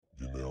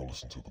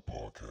listen to the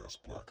podcast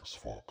Black as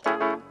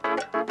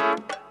Fuck.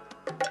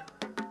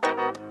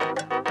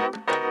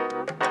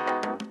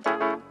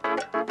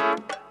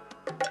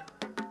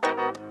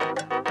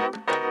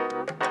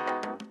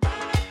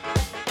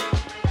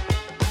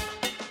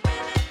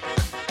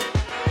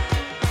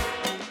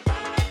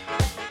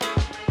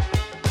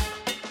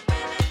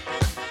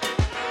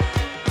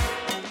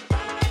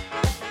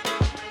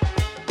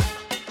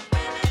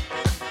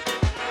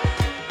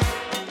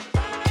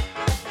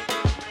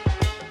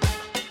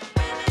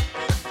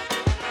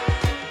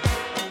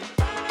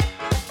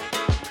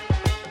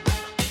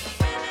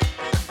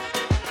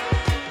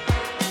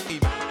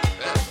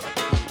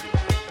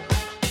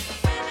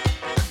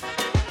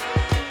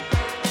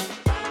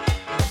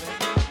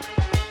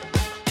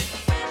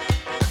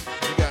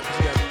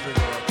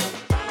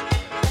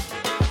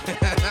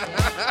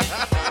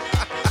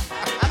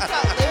 I'm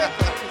talking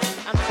lyrical.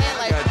 'Cause I'm saying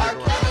like R.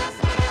 Kelly's.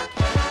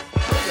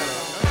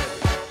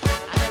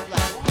 I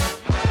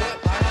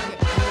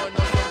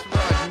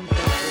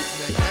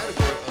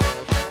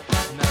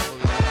know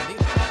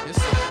Black.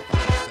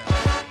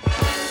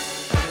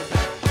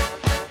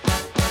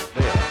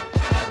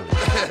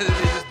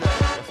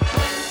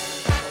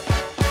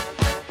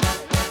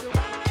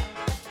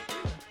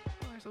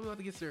 So we have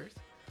to get serious.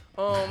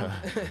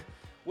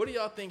 What do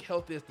y'all think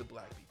health is to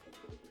black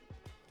people?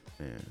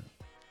 Man,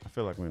 I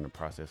feel like we're in the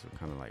process of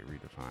kind of like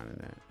redefining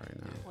that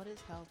right now. What is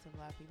health to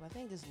Black people? I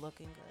think just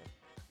looking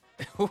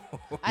good.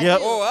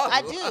 Yep.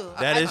 I do.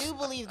 That I is- do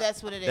believe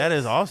that's what it is. That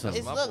is awesome.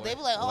 It's my look. boy. They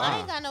be like, oh, I Wow.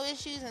 ain't got no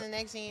issues, and the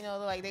next thing you know,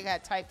 like they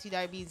got type 2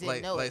 diabetes. Didn't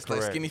Like, know like, it. like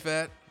Correct. skinny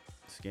fat.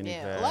 Skinny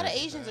Yeah, fat. a lot of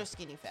Asians are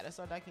skinny fat. I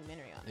saw a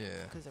documentary on it.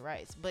 Yeah. Because of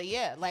rice. But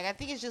yeah, like I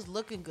think it's just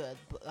looking good.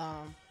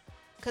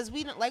 Because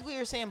we don't, like we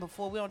were saying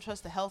before, we don't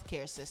trust the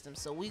healthcare system.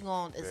 So we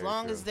gon' as Very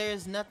long true. as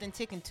there's nothing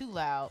ticking too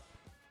loud,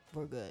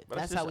 we're good. But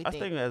That's it's how we just-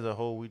 think. I think as a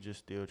whole, we just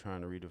still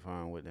trying to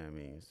redefine what that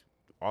means.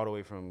 All the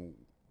way from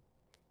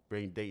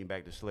dating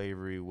back to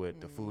slavery with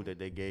the food that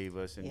they gave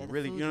us, and Yeah, the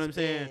really, food you know what I'm is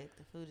saying? big.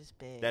 The food is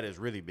big. That is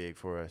really big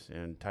for us,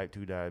 and type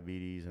 2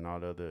 diabetes and all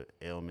the other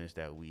ailments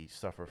that we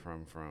suffer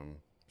from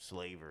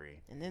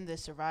slavery. And then the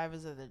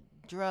survivors of the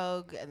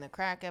drug and the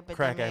crack epidemic.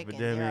 Crack And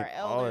there epidemic,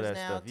 are all of elders that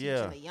now stuff, teaching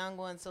yeah. the young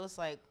ones. So it's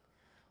like,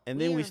 And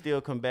then we We're-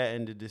 still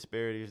combating the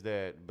disparities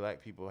that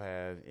black people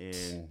have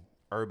in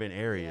urban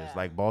areas Yeah.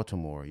 like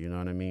Baltimore, you know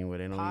what I mean, where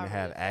they don't even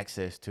have Poverty.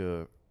 access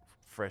to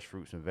fresh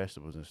fruits and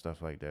vegetables and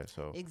stuff like that.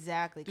 So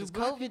exactly. Do Because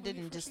black COVID people eat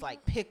didn't fresh just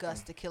like pick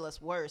us to kill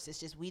us worse. It's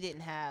just we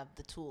didn't have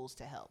the tools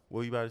to help.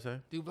 what you about to say?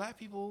 Do black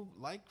people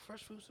like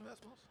fresh fruits and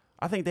vegetables?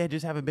 I think they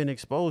just haven't been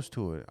exposed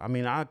to it. I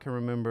mean, I can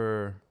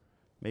remember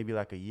maybe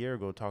like a year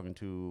ago talking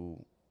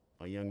to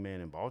a young man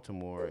in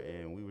Baltimore,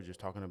 and we were just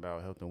talking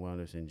about health and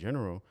wellness in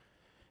general.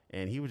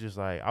 And he was just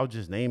like, I was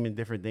just naming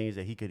different things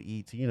that he could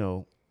eat to, you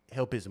know,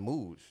 help his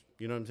moods.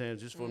 You know what I'm saying?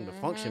 Just for him to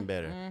function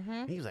better.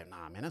 And he was like,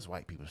 nah, man, that's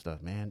white people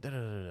stuff, man.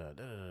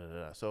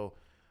 Da-da-da-da-da-da-da. So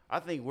I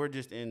think we're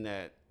just in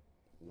that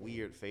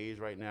weird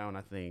phase right now. And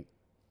I think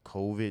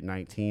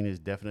COVID-19 is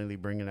definitely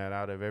bringing that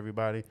out of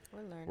everybody.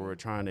 We're learning. Where we're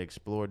trying to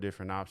explore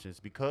different options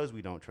because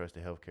we don't trust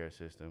the healthcare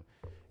system.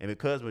 And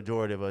because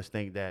majority of us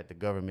think that the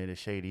government is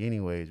shady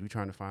anyways, we're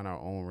trying to find our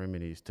own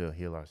remedies to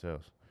heal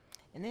ourselves.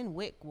 And then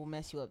Wick will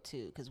mess you up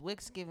too, because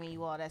Wick's giving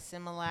you all that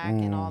Similac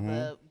and all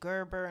the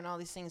Gerber and all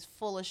these things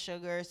full of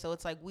sugar. So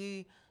it's like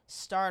we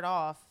start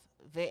off,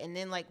 and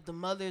then like the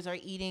mothers are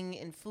eating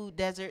in food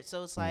desert.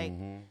 So it's like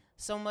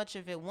so much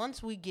of it.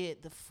 Once we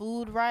get the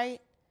food right,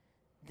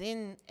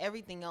 then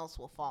everything else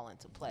will fall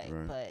into play.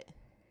 Right. But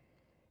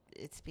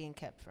it's being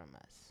kept from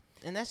us,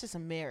 and that's just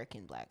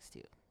American blacks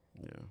too.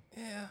 Yeah.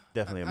 Yeah.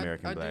 Definitely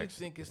American I blacks. do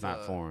think It's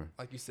not foreign.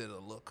 Like you said, a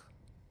look.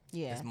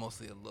 Yeah. It's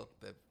mostly a look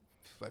that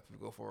black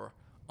people go for.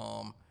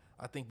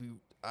 I think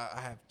I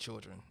have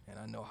children, and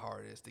I know how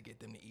hard it is to get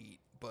them to eat,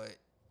 but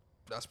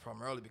that's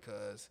primarily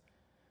because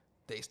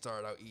they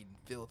started out eating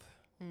filth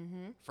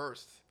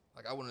first.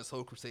 Like I went on this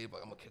whole crusade,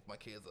 like I'm gonna cook my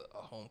kids a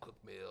home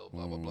cooked meal,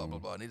 blah blah blah blah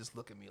blah, and they just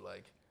look at me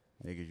like,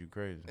 Niggas, you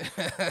crazy.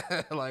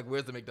 like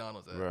where's the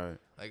McDonald's at? Right.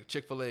 Like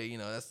Chick-fil-A, you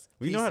know, that's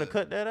You know how to pizza.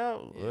 cut that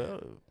out? Yeah.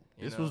 Well,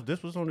 You this know.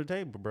 was on the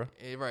table, bro.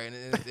 Yeah, right,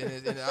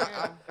 and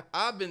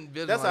I've been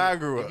building. That's how I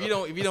grew up. If you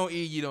don't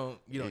eat, you don't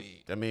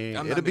eat. I mean,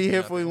 I'm it'll not be mixing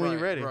here for you nothing. when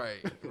you're ready.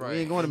 Right, right. We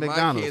ain't going to My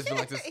McDonald's. kids been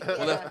like this.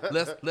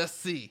 Well, let's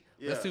see.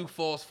 Let's Yeah. see who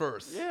falls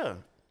first. Yeah.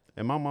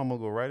 And my mom will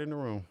go right in the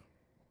room.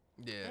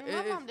 Yeah.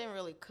 And my mom didn't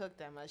really cook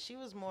that much. She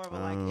was more of a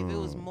like, if it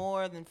was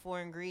more than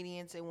 4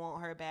 ingredients, it won't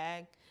her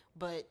bag.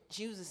 But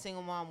she was a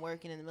single mom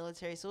working in the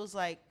military, so it was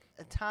like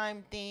a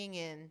time thing,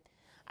 and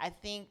I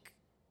think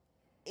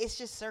it's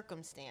just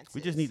circumstances. We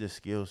just need the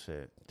skill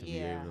set to be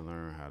Yeah. able to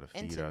learn how to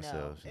And feed to know.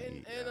 ourselves and,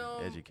 eat.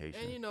 Education.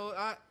 And you know,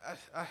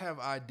 I have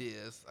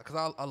ideas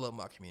because I love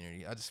my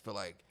community. I just feel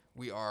like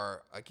we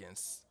are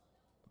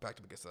backed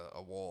up against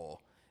a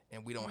wall,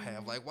 and we don't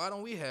have like, why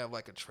don't we have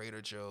like a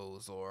Trader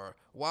Joe's, or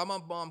why my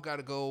mom got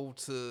to go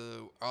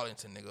to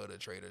Arlington to go to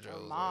Trader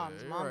Joe's?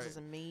 Mom's right. is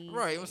amazing.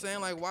 Right, you know what I'm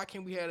saying? Like, why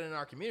can't we have it in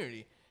our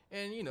community?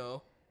 And, you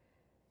know,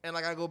 and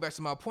like I go back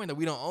to my point that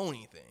we don't own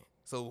anything.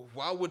 So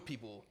why would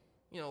people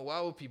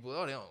why would people?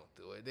 Oh, they don't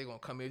do it. They're gonna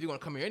come here. You're gonna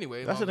come here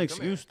anyway. That's why an would you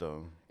come here? excuse,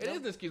 though. It is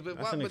an excuse, but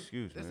That's why? an But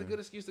excuse, that's a man. good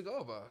excuse to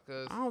go by.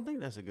 Cause I don't think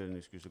that's a good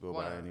excuse to go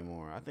Why by not?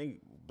 anymore. I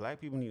think black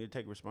people need to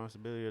take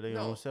responsibility of their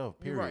no, own self.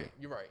 Period.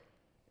 You're right.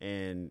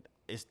 And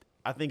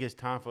I think it's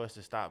time for us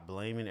to stop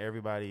blaming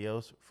everybody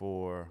else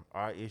for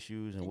our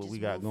issues and And what we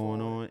just got move going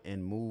forward. on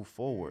and move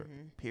forward.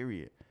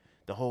 Period.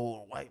 The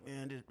whole white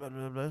man, this blah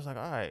blah blah. It's like,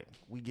 all right,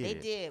 we get They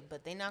it. did,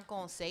 but they not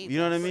gonna save. You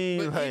know what I us.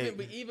 mean?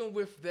 But even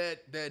with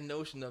that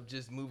notion of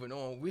just moving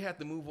on, we have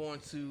to move on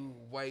to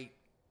white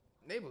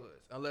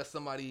neighborhoods unless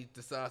somebody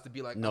decides to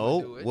be like, I'm no,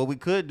 gonna do it. what we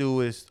could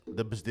do is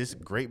this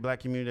great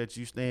black community that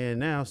you stay in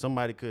now.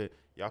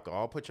 Y'all could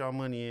all put y'all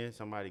money in.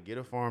 Somebody get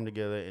a farm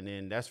together, and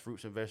then that's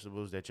fruits and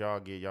vegetables that y'all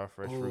get y'all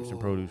fresh fruits and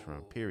produce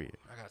from. Period.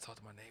 I gotta talk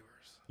to my neighbors.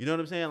 You know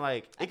what I'm saying?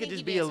 Like I it could think just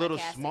he be being a little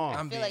sarcastic. small. I I'm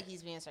feel being- like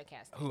he's being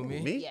sarcastic. Who, me?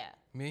 Me? Yeah.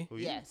 Me? Who,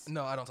 you? Yes.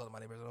 No, I don't talk to my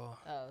neighbors at all.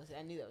 Oh,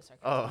 I knew that was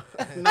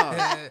sarcastic. Oh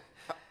no.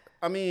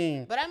 I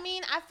mean, But I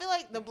mean, I feel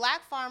like the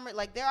black farmer,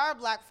 like there are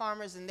black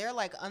farmers and they're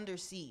like under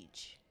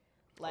siege.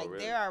 Like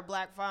really? there are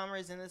black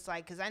farmers and it's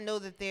like, cause I know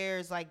that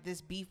there's like this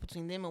beef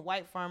between them and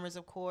white farmers,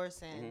 of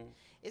course. And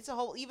it's a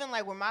whole, even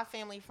like where my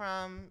family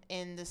from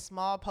in the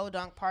small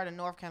podunk part of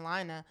North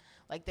Carolina,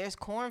 like there's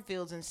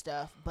cornfields and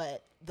stuff,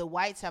 but the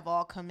whites have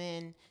all come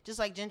in just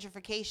like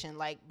gentrification.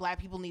 Like black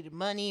people needed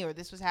money or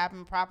this was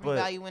happening, property But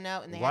value went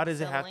out and they why had to does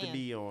it sell have to land.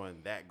 be on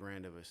that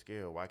grand of a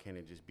scale? Why can't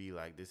it just be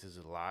like this is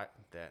a lot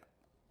that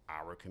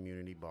our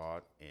community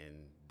bought, and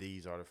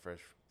these are the fresh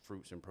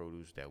fruits and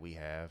produce that we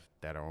have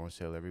that are on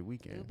sale every It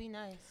weekend? would be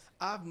nice.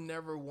 I've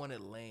never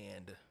wanted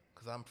land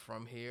because I'm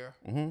from here.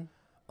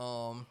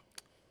 Mm-hmm.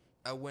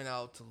 I went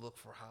out to look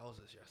for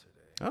houses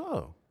yesterday.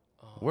 Oh,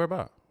 where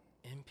about?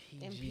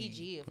 MPG.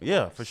 MPG, of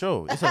Yeah, course. for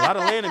sure. It's a lot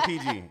of land in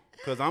PG.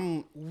 Cause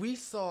I'm We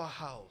saw a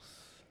house.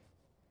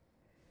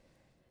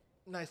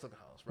 Nice looking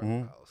house,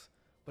 regular house.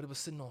 But it was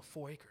sitting on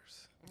 4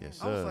 acres. yes,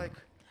 I was sir. like,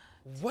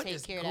 what Take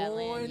is care of that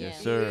land, going Yes,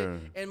 on? sir.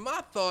 And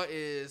my thought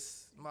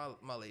is,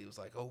 my lady was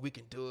like, oh, we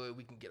can do it.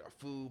 We can get our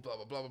food, blah,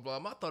 blah, blah, blah, blah.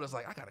 My thought is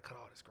like, I got to cut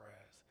all this grass.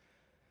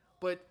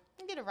 But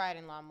You get a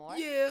riding lawnmower.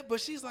 yeah,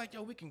 but she's like,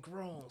 yo, we can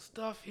grow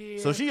stuff here.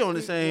 So she on the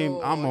We same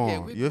grow- I'm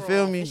on. we You grow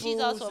feel me? She's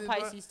foods also a and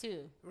Pisces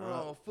too.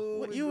 grow food.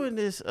 What we you grow- in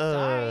this?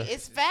 Sorry,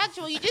 it's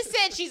factual. You just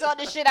said she's on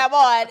the shit I'm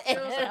on, and You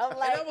know what I'm saying? I'm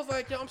like, and I was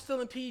like, yo, I'm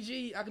still in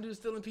PG. I can do this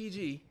still in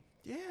PG.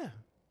 Yeah.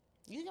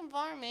 you can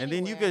farm anywhere. And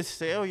then you could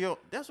sell your.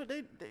 That's what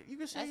you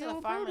can sell That's your how the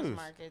own farmers produce.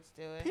 markets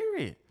do it.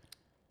 Period.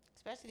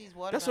 Especially these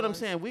watermelons. That's what I'm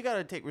saying. We got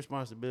to take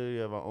responsibility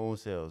of our own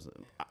selves.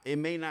 It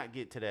may not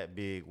get to that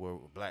big where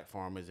black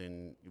farmers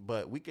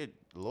but we could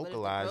But if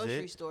localize the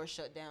grocery it. store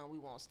shut down, we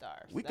won't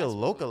starve. We That's could what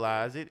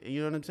localize it.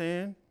 You know what I'm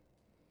saying?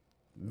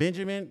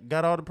 Benjamin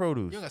got all the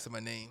produce. You don't got to say my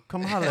name.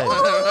 Come holla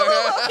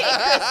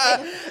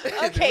at me.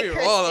 Okay, We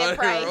were all Kristen out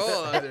Price. there. We were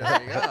all out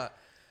there.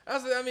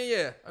 Like, I mean,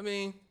 yeah. I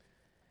mean,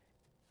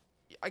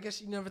 I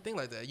guess you never think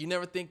like that. You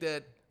never think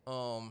that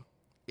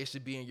it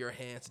should be in your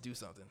hands to do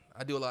something.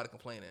 I do a lot of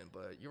complaining,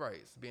 but you're right.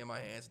 It's be in my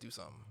hands to do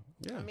something.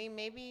 Yeah. I mean,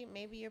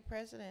 maybe your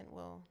president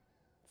will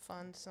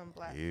fund some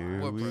black Here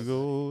farm. What we president?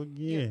 go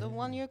Yeah, again. the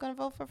one you're gonna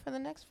vote for the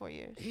next 4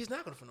 years. He's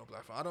not going to for no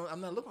black farm. I'm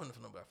not looking for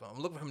no black farm.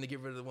 I'm looking for him to get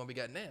rid of the one we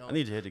got now. I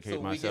need to educate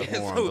we myself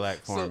can- more on black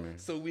farming.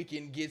 So we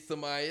can get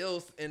somebody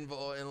else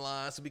involved in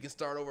line, so we can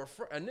start over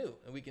anew,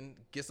 and we can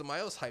get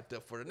somebody else hyped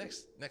up for the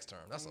next term.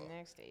 That's all.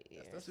 Next 8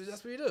 years.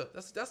 That's what you do.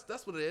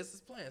 That's what it is. It's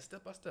playing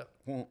step by step.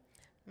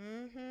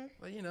 Mm-hmm.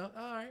 But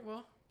all right.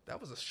 Well, that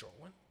was a short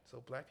one.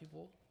 So black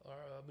people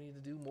we need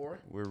to do more.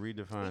 We're We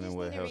redefining just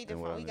what need health to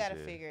and redefine. We wellness gotta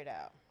is. figure it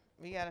out.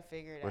 We gotta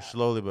figure it We're out.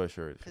 slowly but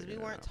surely Because we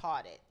figuring it weren't out.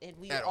 taught it,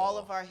 and At all all.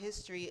 of our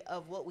history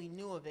of what we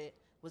knew of it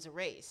was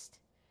erased.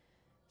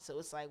 So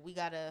it's like we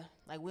gotta,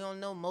 like, we don't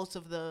know most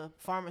of the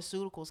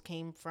pharmaceuticals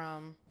came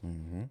from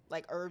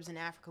like herbs in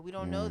Africa. We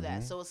don't know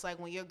that. So it's like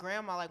when your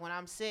grandma, like when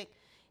I'm sick,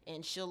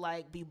 and she'll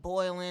like be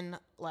boiling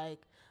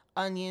like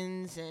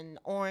onions and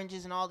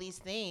oranges and all these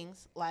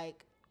things.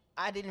 Like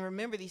I didn't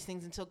remember these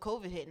things until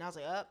COVID hit, and I was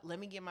like, let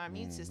me get my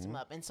immune system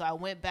up. And so I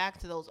went back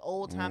to those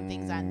old time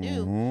things I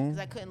knew because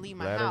I couldn't leave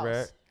my Bladder house.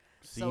 wrack,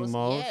 So it's,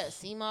 CMOS. yeah,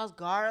 sea moss,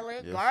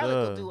 garlic. Yes, garlic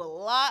will sir. do a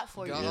lot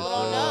for you. Garlic. People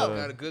don't know.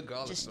 Got a good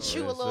garlic Just story.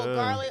 chew a Yes, little sir.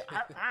 garlic.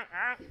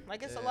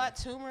 Like it's a lot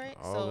turmeric.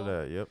 All so of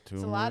that. Yep.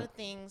 it's a lot of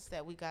things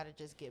that we got to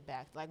just get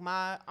back. Like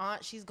my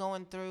aunt, she's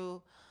going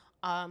through.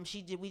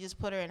 We just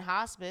put her in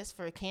hospice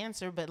for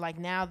cancer, but like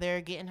now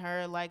they're getting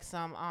her like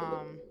some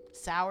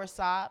sour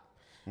sop.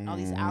 And all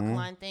these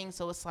alkaline things.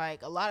 So it's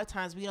like a lot of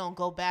times we don't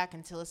go back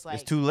until it's like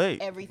It's too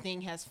late.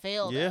 everything has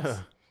failed Yeah. us.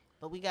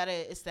 But we gotta.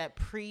 It's that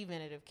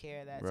preventative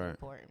care that's Right.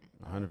 important.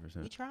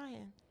 100%. We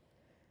trying.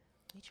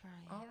 We trying.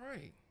 All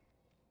right.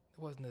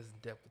 It wasn't as in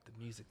depth with the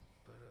music,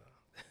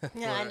 but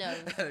Yeah, I know.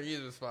 the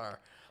music was fire.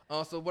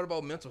 So what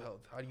about mental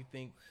health? How do you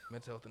think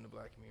mental health in the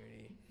black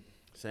community?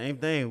 Same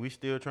thing. We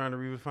still trying to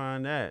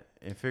refine that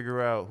and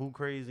figure out who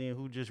crazy and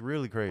who just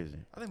really crazy.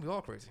 I think we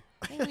all crazy.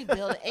 I think we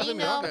build it. And I you think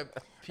we all know,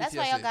 got that's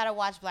why y'all PTSD. gotta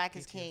watch Black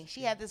is King.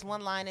 She had this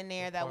one line in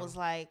there that was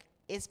like,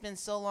 "It's been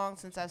so long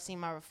since I've seen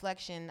my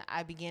reflection,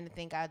 I began to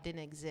think I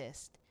didn't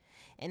exist."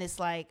 And it's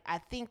like, I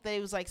think that it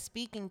was like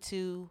speaking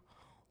to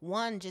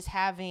one, just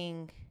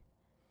having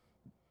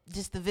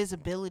just the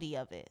visibility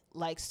of it.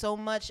 Like, so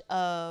much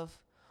of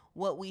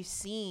what we've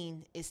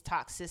seen is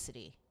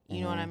toxicity.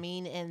 You know what I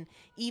mean? And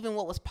even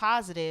what was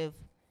positive,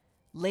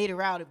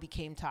 later out, it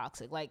became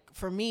toxic. Like,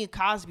 for me,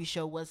 Cosby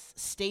Show was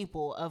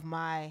staple of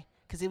my,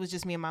 because it was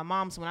just me and my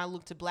mom. So when I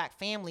look to black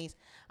families,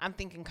 I'm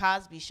thinking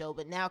Cosby Show.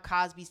 But now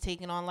Cosby's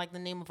taking on, like, the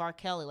name of R.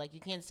 Kelly. Like, you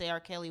can't say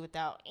R. Kelly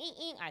without,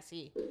 I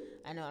see.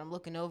 I know, I'm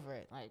looking over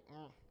it. Like,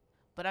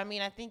 But, I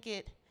mean, I think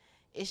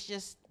it's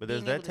just But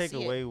does being that able to take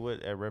see away it.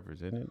 what it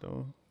represented,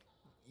 though?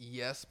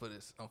 Yes, but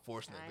it's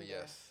unfortunate. But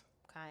Kinda. yes,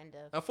 Kind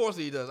of.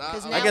 unfortunately, it does.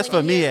 Because I guess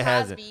for me, it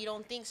hasn't. You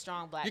don't think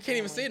strong black. You can't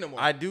even family. see it no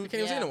more. I do. You can't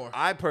even see it no more.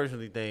 I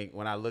personally think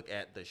when I look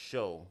at the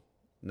show,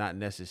 not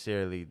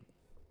necessarily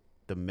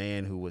the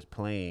man who was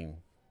playing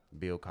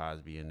Bill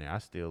Cosby in there, I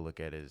still look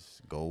at it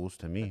as goals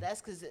to me. But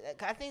that's because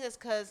I think that's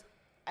because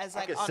as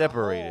like could on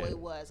separate the whole, it. it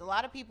was a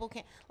lot of people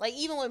can't, like,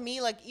 even with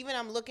me, like, even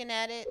I'm looking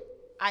at it,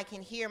 I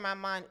can hear in my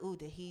mind, ooh,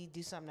 did he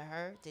do something to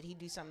her? Did he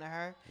do something to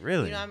her?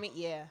 Really? You know what I mean?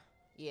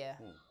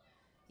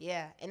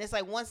 Yeah. And it's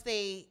like once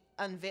they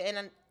unveil,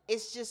 and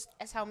it's just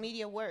that's how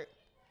media work.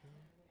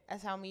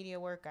 That's how media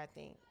work, I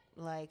think.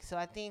 Like, so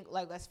I think,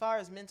 like, as far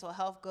as mental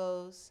health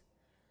goes,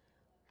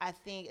 I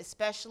think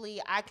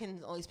especially, I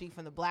can only speak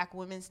from the black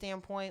women's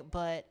standpoint,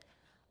 but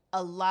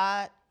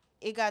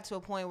it got to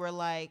a point where,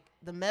 like,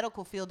 the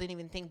medical field didn't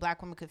even think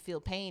black women could feel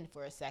pain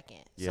for a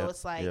second. So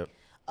it's like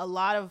a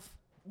lot of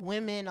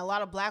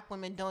black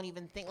women don't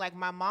even think, like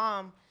my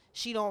mom,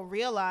 she don't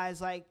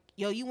realize, like,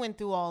 yo, you went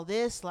through all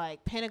this,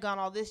 like Pentagon,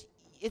 all this.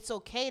 It's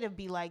okay to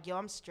be like, yo,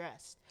 I'm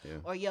stressed. Yeah.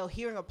 Or, yo,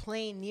 hearing a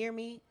plane near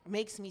me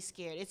makes me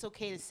scared. It's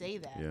okay to say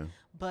that. Yeah.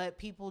 But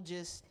people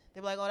just,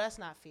 they're like, oh, that's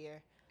not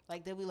fear.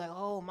 Like, they'll be like,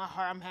 oh, my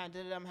heart, I'm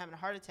having a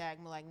heart attack.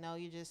 And we're like, no,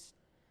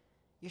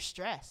 you're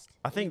stressed.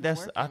 I think You've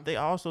been working. I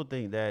also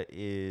think that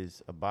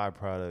is a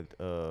byproduct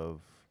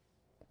of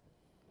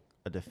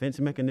a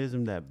defense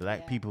mechanism that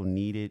black people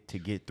needed to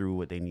get through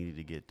what they needed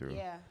to get through.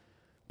 Yeah.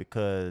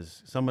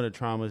 Because some of the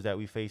traumas that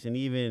we face, and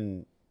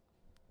even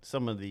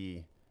some of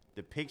the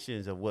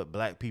depictions of what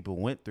black people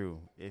went through,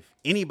 if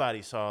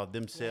anybody saw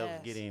themselves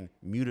getting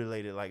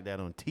mutilated like that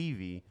on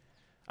TV,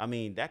 I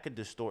mean, that could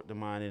distort the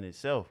mind in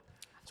itself.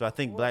 So I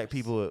think black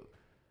people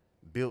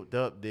built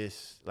up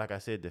this, like I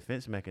said,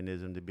 defense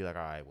mechanism to be like,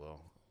 all right,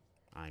 well,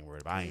 I ain't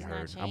worried about it. I ain't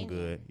hurt. I'm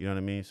good. You know what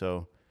I mean?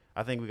 So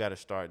I think we got to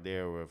start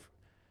there with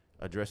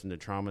addressing the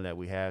trauma that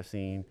we have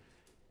seen.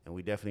 And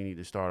we definitely need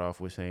to start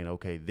off with saying,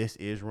 okay, this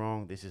is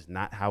wrong. This is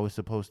not how it's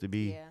supposed to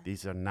be. Yeah.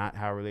 These are not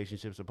how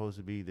relationships are supposed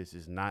to be. This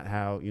is not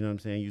how, you know what I'm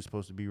saying, you're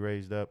supposed to be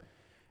raised up.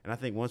 And I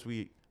think once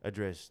we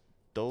address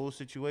those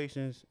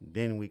situations,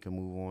 then we can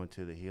move on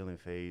to the healing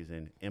phase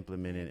and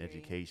implementing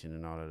education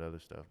and all that other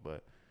stuff.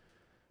 But,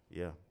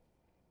 yeah.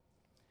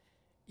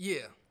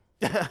 Yeah.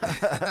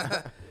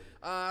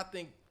 I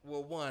think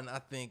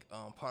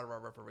part of our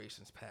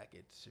reparations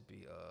package should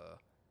be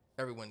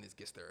everyone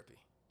gets therapy.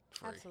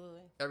 Free.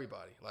 Absolutely.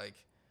 Everybody. Like,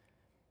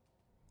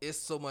 it's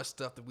so much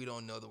stuff that we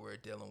don't know that we're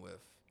dealing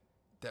with,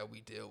 that we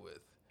deal with.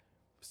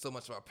 So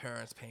much of our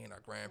parents' pain,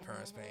 our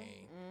grandparents'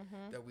 pain,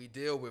 that we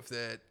deal with,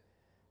 that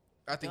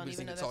I think we just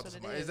need to talk to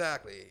somebody.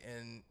 Exactly.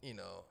 And, you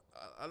know,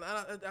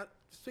 I,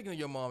 speaking of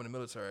your mom in the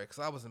military, because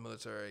I was in the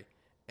military,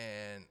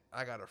 and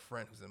I got a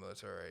friend who's in the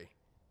military,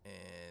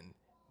 and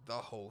the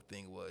whole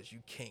thing was, you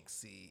can't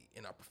see,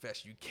 in our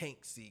profession, you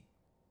can't seek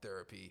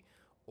therapy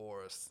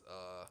or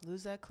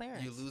lose that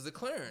clearance. You lose the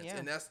clearance. Yeah.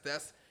 And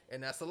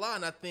that's a lot.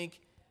 And I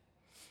think,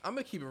 I'm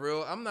gonna keep it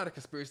real, I'm not a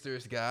conspiracy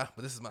theorist guy,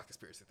 but this is my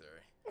conspiracy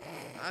theory.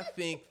 I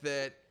think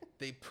that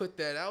they put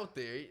that out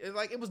there.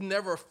 It was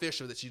never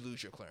official that you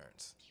lose your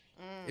clearance.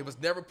 It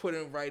was never put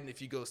in writing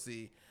if you go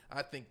see.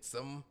 I think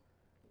some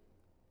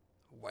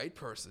white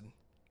person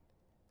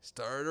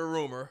started a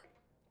rumor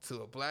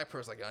to a black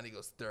person, like, I need to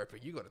go to therapy.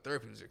 You go to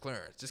therapy to lose your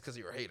clearance just because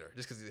you're a hater,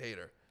 just because he's a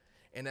hater.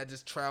 And that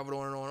just traveled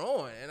on and on and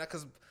on. And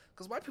because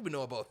white people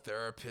know about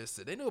therapists,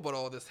 and they knew about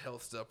all this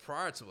health stuff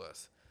prior to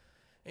us.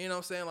 And you know what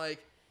I'm saying?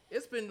 Like,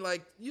 it's been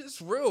like,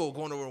 it's real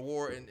going to a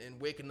war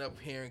and waking up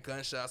hearing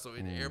gunshots or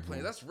in the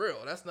airplanes. That's real.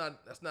 That's not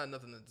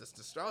nothing to just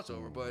to slouch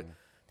over. But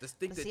just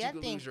think that you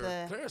could lose your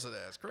clearance of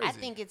that. It's crazy. I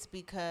think it's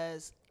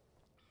because,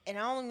 and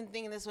I don't even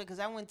think in this way, because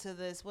I went to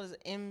this, what is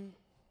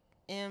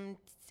it,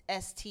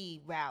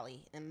 MST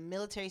rally, and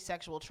military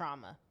sexual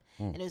trauma.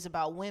 And it was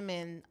about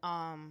women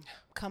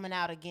coming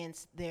out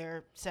against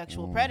their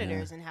sexual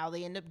predators and how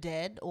they end up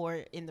dead or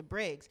in the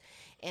brigs.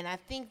 And I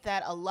think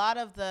that a lot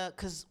of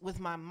because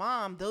with my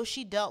mom, though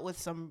she dealt with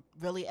some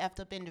really effed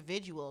up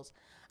individuals,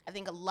 I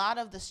think a lot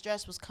of the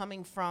stress was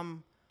coming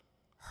from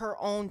her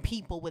own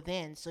people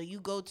within. So you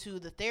go to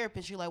the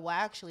therapist, you're like, well,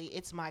 actually,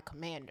 it's my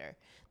commander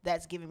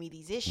that's giving me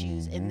these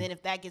issues. And then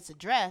if that gets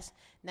addressed,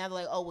 now they're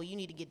like, oh, well, you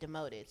need to get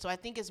demoted. So I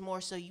think it's more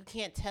so you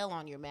can't tell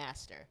on your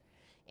master.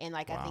 And,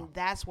 like, I think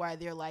that's why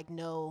they're like,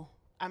 no,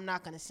 I'm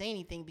not gonna say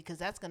anything because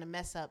that's gonna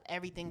mess up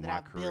everything that My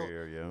I've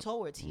career, built yeah.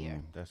 towards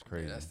here. That's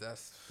crazy. Yeah,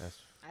 That's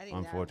I think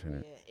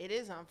unfortunate. It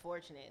is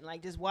unfortunate. And,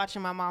 like, just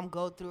watching my mom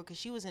go through it, because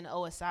she was in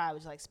OSI,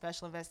 which is like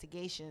special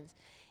investigations,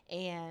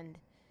 and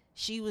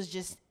she was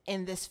just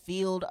in this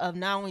field of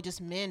not only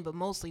just men but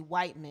mostly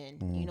white men.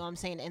 You know what I'm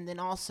saying? And then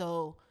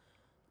also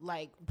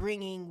like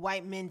bringing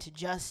white men to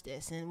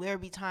justice. And there'll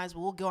be times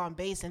where we'll go on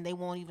base and they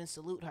won't even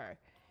salute her.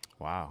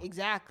 Wow.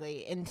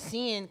 Exactly. And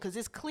seeing, because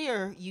it's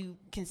clear you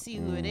can see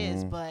who it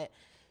is, but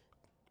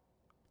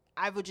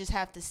I would just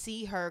have to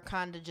see her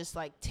kind of just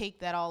like take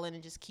that all in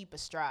and just keep a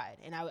stride.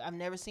 And I've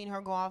never seen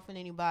her go off on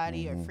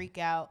anybody or freak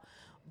out,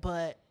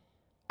 but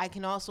I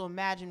can also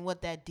imagine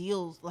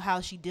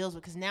how she deals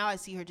with, because now I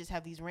see her just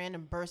have these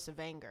random bursts of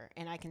anger,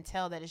 and I can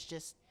tell that it's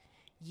just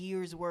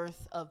years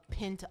worth of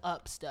pent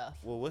up stuff.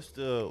 Well, what's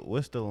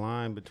the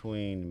line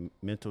between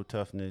mental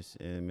toughness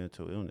and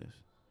mental illness?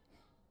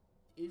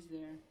 Is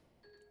there?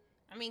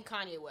 I mean,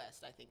 Kanye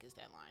West, I think, is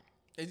that line.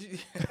 I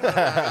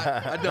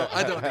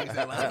don't think he's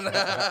that line.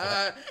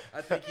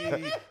 I think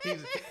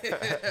he's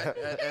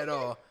at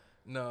all.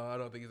 No, I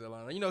don't think he's that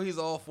line. You know, he's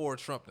all for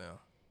Trump now.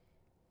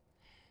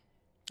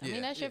 I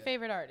mean, that's your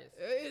favorite artist.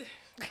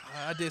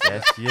 I did.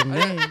 That's your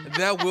man.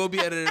 That will be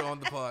edited on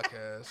the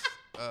podcast.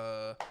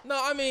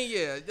 No, I mean,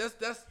 yeah,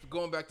 that's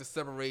going back to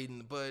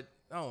separating, but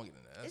I don't get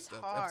into that. It's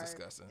hard. That's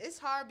disgusting. It's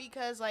hard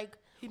because, like,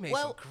 He made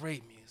some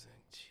great music.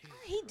 Jeez.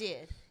 He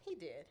did.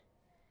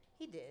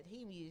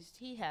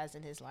 He has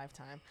in his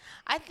lifetime.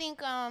 I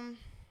think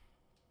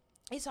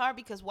it's hard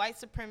because white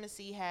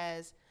supremacy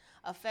has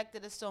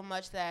affected us so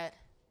much that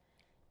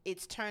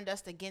it's turned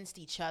us against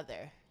each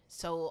other.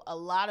 So a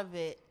lot of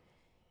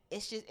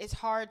it's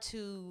hard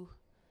to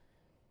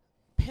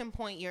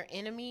pinpoint your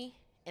enemy,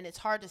 and it's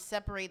hard to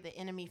separate the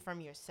enemy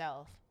from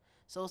yourself.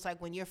 So it's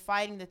like when you're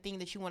fighting the thing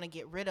that you want to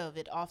get rid of,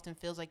 it often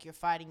feels like you're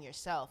fighting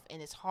yourself,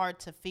 and it's hard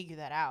to figure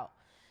that out.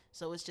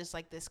 So it's just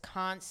like this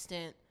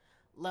constant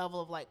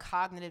level of like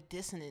cognitive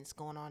dissonance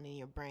going on in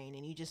your brain,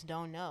 and you just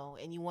don't know,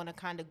 and you want to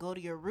kind of go to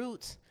your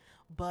roots,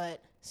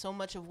 but so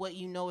much of what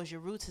you know as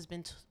your roots has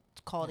been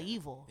called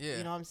evil. Yeah.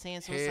 You know what I'm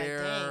saying? So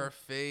Hair, it's like, dang.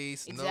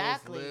 face,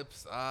 Exactly. nose,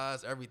 lips,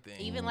 eyes, everything.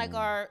 Even like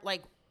our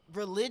like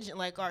religion,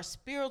 like our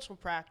spiritual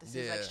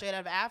practices, like Yeah. straight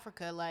out of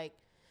Africa, like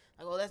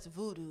oh, that's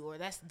voodoo or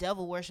that's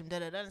devil worship, da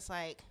da da. It's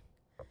like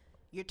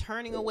you're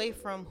turning away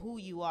from who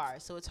you are,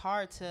 so it's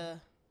hard to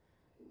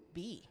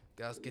be.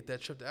 Guys, get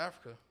that trip to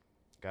Africa.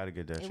 Gotta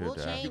get that It trip will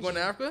to change. You Africa. going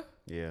to Africa?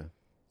 Yeah.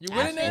 You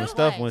with it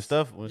now? When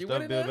stuff You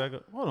build with it back now?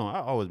 up. Hold on, I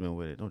always been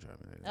with it. Don't try me.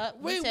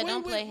 We said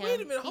don't play him.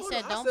 Wait a minute. He Hold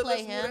said on. don't I said play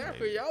let's move him. to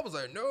Africa. Y'all was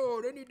like,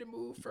 no, they need to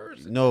move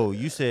first. No,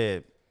 you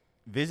said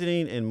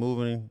visiting and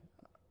moving,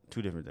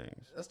 two different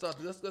things. Let's start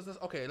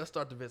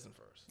the visiting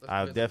first.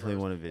 I definitely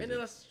wanna visit. And then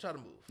let's try to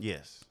move.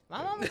 Yes.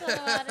 My mom was talking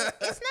about it.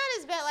 It's not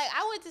as bad. Like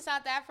I went to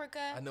South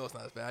Africa. I know it's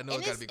not as bad. I know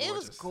And it's got to be it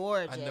gorgeous. was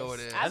gorgeous. I know it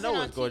is. I've I know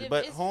been it's on gorgeous, two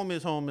but different- home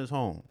is home is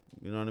home.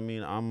 You know what I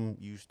mean? I'm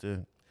used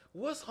to.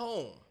 What's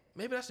home?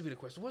 Maybe that should be the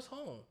question. What's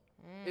home?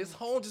 Is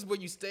home just where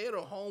you stay at,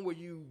 or home where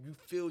you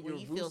feel Where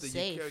your you roots feel that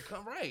safe. you carry?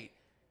 Come right.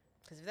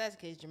 Because if that's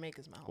the case,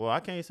 Jamaica's my home. Well, I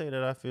can't say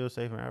that I feel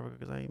safe in Africa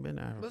because I ain't been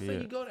to Africa Let's say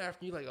yet. you go to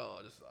Africa, you're like, oh,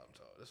 this is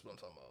what I'm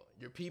talking about.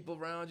 Your people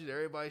around you,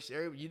 everybody.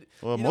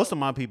 Well, you most know- of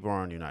my people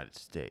are in the United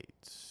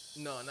States.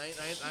 No, I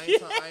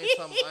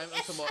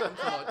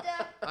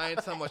ain't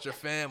talking about your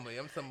family.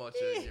 I'm talking about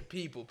your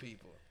people.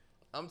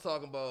 I'm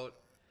talking about.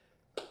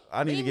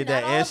 I need to Even get not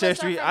that all of us are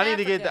ancestry. from I need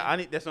to get Africa.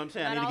 that. That's what I'm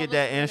saying. Not I need all to of get us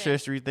that from there.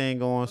 ancestry thing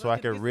going so I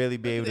Look can at really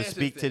this- be look able at to the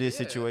speak to ancestry this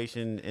thing, yeah.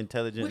 situation We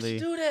intelligently.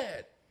 should do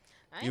that.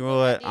 I ain't You know put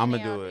what? my I'ma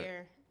DNA do out it.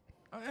 there.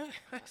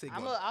 I say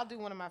go. I'll do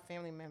one of my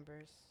family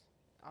members.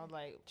 I'll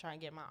like try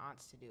and get my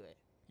aunts to do it.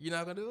 You're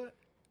not gonna do it?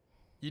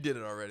 You did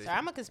it already. So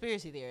I'm a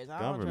conspiracy theorist. I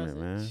don't Government,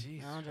 trust man.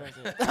 it. Jeez. I don't trust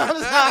it.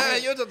 I'm sorry.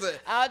 You just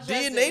I don't trust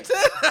DNA it.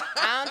 test?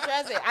 I don't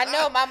trust it. I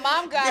know my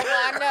mom got one.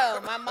 I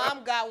know my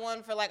mom got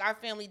one for like our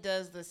family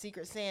does the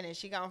Secret Santa. And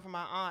she got one for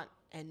my aunt,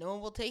 and no one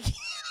will take it.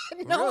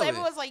 No, Really?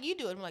 everyone's like, you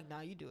do it. I'm like,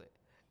 nah, you do it.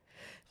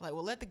 I'm like,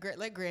 well,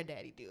 let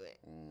granddaddy do it.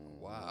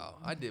 Wow,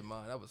 I did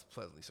mine. I was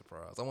pleasantly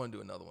surprised. I want to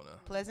do another one now.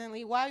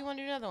 Pleasantly. Why you want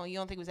to do another one? You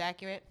don't think it was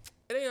accurate?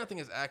 It ain't nothing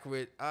as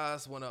accurate. I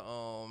just want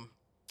to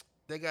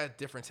they got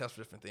different tests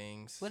for different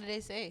things. What did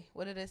they say?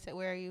 What did they say?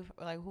 Where are you?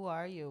 Like, who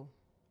are you?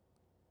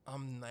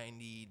 I'm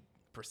 90%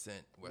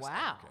 West Wow.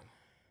 African.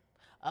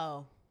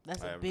 Oh,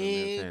 that's I a remember them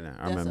big. saying that. I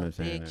That's remember a them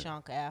saying big that.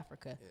 chunk of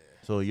Africa.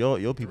 So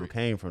your people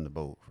came from the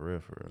boat for real,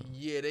 for real.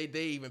 Yeah, they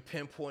even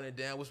pinpointed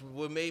down.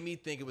 What made me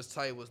think it was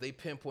tight was they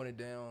pinpointed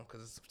down,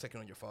 because it's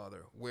taking on your father,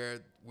 where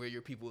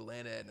your people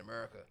landed at in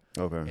America.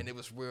 Okay. And it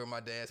was where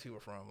my dad's people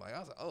were from. Like I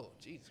was like, oh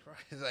Jesus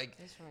Christ! Like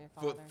It's from your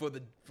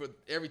father. for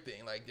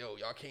everything. Like yo,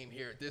 y'all came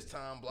here at this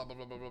time. Blah blah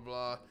blah blah blah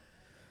blah.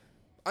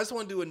 I just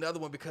want to do another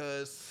one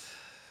because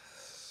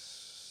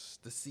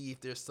to see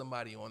if there's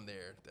somebody on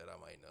there that I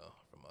might know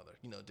from other,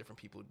 different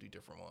people do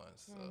different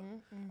ones. So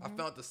I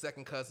found the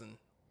second cousin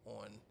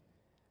on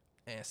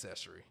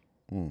Ancestry.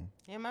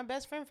 Yeah, my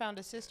best friend found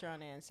a sister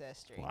on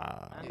Ancestry.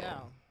 Wow. I Yeah.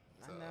 know.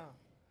 So- I know.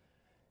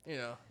 You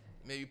know,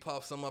 Maybe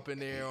pop some up in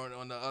there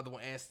on the other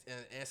one,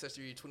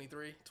 Ancestry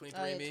 23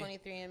 Oh, yeah, me.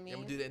 23 and me. Yeah,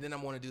 I'm gonna do that. And then I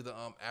want to do the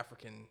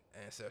African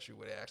ancestry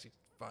where they actually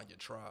find your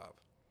tribe.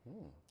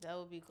 That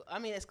would be cool. I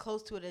mean, as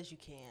close to it as you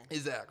can.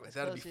 Exactly,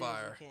 that'd be close to it as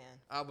fire. you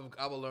can.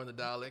 I will learn the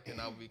dialect, and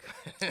I will be.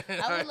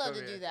 I would love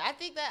to do that. I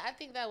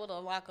think that would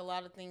unlock a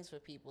lot of things for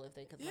people if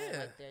they could learn Yeah.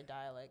 like their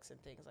dialects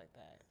and things like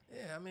that.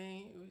 Yeah, I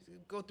mean, we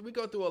go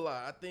through a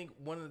lot. I think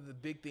one of the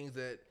big things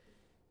that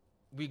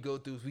we go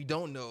through is we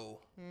don't know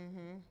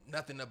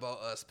nothing about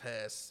us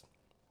past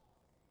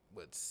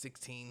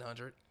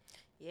 1600.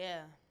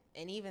 Yeah,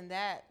 and even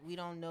that we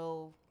don't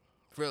know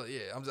Really,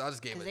 yeah. I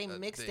just gave it because they a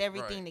mixed thing,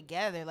 everything right.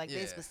 together. Like they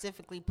Yeah.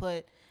 specifically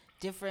put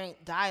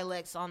different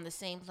dialects on the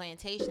same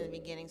plantation in the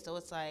beginning. So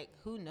it's like,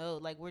 who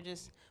knows? Like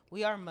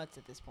we are mutts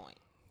at this point.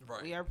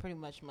 Right. We are pretty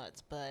much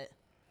mutts, but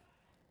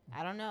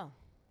I don't know.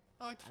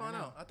 I like to find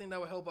out. I think that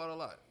would help out a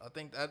lot. I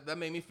think that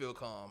made me feel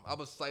calm. I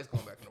was slice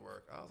going back into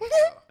work. I was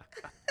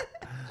like,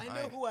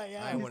 I know who I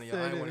am. I ain't one of y'all.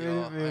 I ain't one of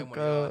y'all. I ain't one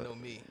of y'all. I know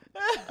me.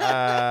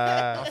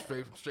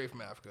 I'm straight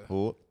from Africa.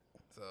 Cool.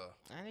 So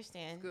I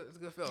understand. it's a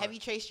good feeling. Have you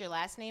traced your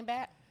last name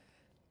back?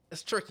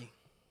 It's tricky.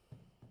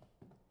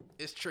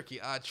 It's tricky.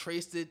 I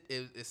traced it.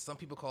 It's some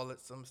people call it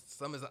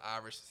some is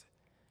Irish,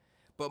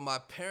 but my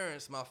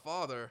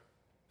father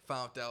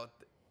found out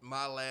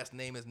my last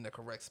name isn't the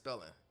correct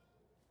spelling.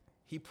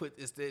 He put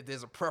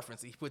there's a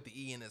preference. He put the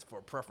E in it for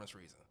a preference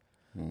reason.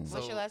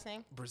 What's your last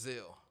name?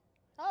 Brazil.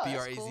 Oh,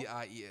 that's cool.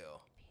 Braziel.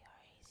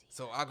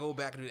 So I go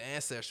back to the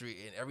ancestry,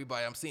 and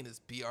everybody I'm seeing is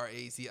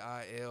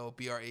Brazil,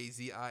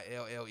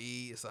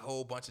 Braziille. It's a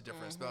whole bunch of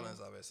different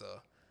spellings of it. So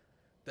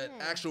that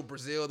actual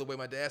Brazil, the way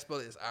my dad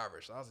spelled it, is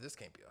Irish. So I was like, this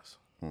can't be us.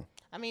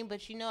 I mean,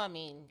 but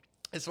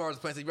As far as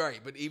the plantation, right?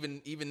 But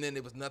even then,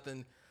 it was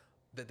nothing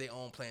that they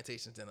own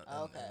plantations in okay, I see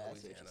what you're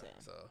Louisiana. saying.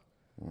 So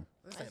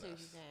this I ain't see what us.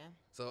 you're saying.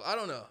 So I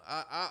don't know.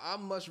 I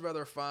much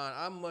rather find.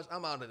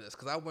 I'm out of this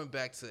because I went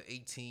back to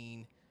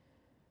 18.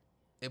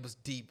 It was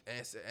deep.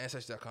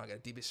 Ancestry.com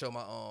got deep. It showed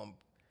my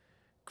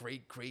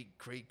great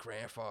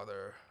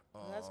grandfather.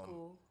 That's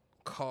cool.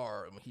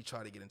 Car when he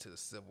tried to get into the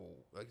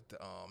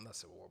not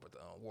Civil War, but the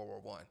World War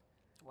One.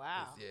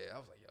 Wow. Yeah, I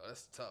was like, yo,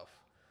 that's tough.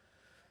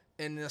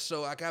 And then,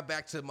 so I got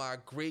back to my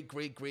great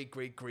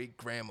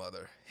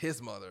grandmother,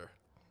 his mother,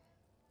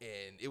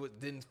 and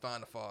didn't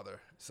find the father.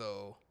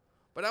 So,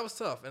 but that was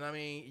tough. And I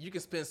mean, you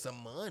can spend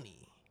some money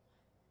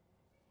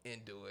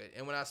and do it.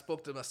 And when I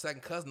spoke to my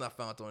second cousin I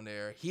found on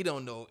there, he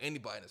don't know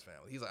anybody in his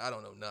family. He's like, I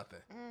don't know nothing.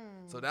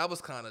 So that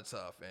was kind of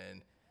tough.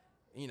 And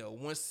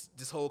once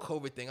this whole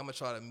COVID thing, I'm gonna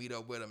try to meet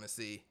up with him and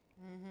see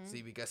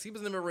because he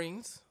was in the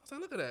Marines. I was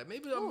like, look at that.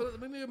 Maybe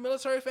a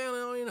military family.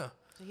 I don't even know.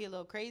 So he a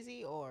little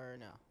crazy or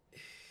no?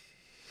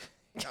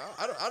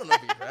 I don't know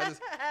if he's I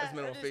just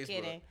met on I'm just Facebook.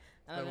 kidding.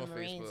 I know Met the on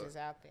Marines Facebook. is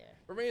out there.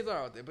 Marines are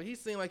out there, but he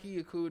seemed like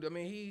he could. I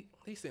mean,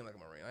 he seemed like a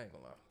Marine. I ain't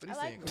gonna lie, but he I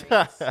like seemed cool.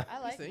 Marines. I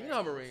like You Marines. know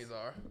how Marines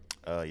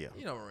are. Yeah.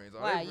 You know how Marines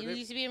are. Why? They- You they-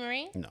 used to be a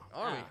Marine? No.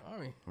 Army, Oh.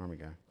 Army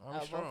guy. Army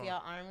Oh, strong. both of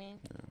y'all Army?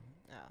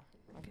 Yeah.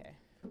 Oh, okay.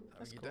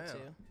 That's get cool down.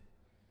 too.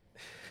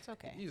 It's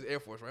okay. You was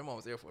Air Force, right? Mom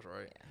was Air Force,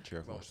 right?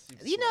 Chair Mom Force. was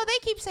super You know, smart. they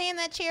keep saying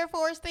that Chair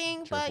Force thing,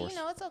 Chair but Force.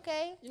 it's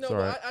okay. You know, It's all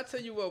right. but I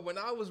tell you what, when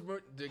I was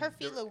Her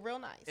feet look real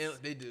nice. and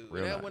they do.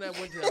 Real And when I nice.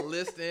 went to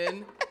enlist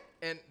in,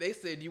 and they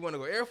said, "Do you want to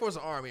go Air Force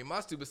or Army?" My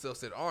stupid self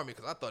said Army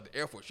because I thought the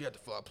Air Force you had to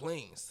fly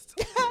planes.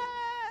 yeah.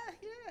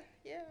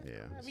 Yeah,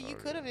 I mean, you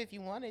sorry, could have if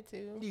you wanted to.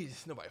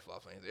 Nobody fly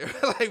planes there.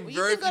 Like Well, you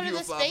very could go few to the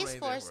people fly Space planes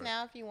Force there.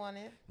 now if you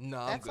wanted. No,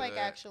 I'm That's like good.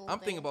 actual I'm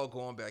thinking thing. about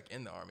going back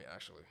in the Army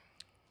actually.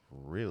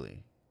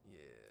 Really? Yeah.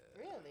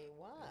 Really?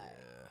 Why?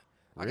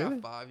 I Really?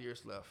 got 5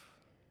 years left.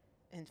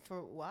 And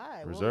for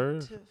why?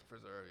 Reserve?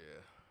 Reserve,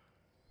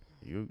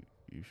 yeah. You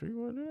sure you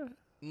want to do that?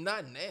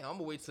 Not now. I'm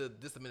gonna wait till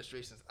this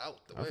administration's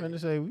out the I'm way. finna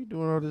say we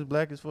doing all this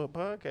Black as Fuck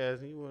podcast,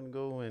 and you want to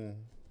go and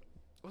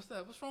What's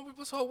that? What's wrong with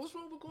what's wrong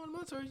with going to the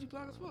military? You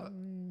black as fuck.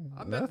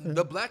 I nothing. met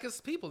the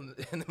blackest people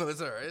in the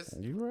military. It's,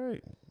 you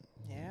right.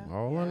 Yeah.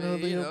 All I under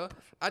mean, the you know,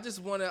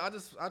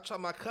 I try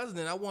my cousin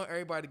and I want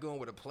everybody to go in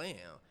with a plan.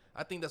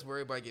 I think that's where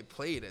everybody get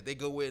played at. They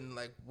go in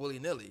like willy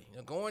nilly.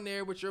 Go in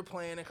there with your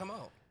plan and come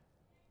out.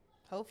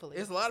 Hopefully.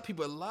 It's a lot of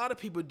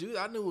people do.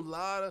 I knew a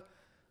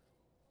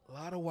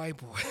lot of white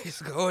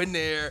boys go in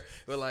there.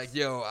 But like,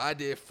 yo, I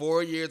did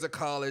 4 years of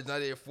college. And I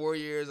did 4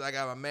 years. I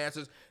got my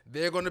master's.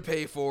 They're going to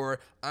pay for it.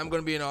 I'm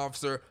going to be an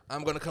officer.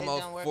 I'm going to come It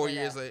don't out work 4 like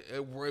years. that.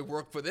 It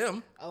worked for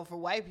them. Oh, for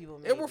white people,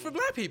 maybe. It worked for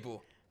black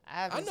people.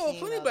 I know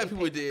plenty of black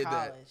people did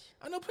that.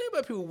 I know plenty of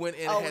black people went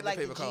in and had like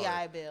to pay the for college.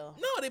 GI Bill.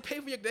 No, they pay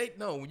for your.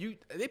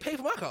 They pay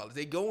for my college.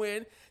 They go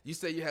in. You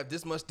say you have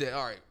this much debt.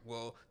 All right.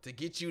 Well, to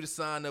get you to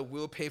sign up,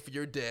 we'll pay for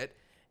your debt.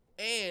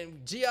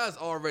 And GI's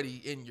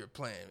already in your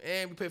plan.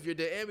 And we pay for your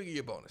debt and we give you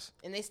a bonus.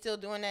 And they still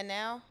doing that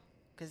now?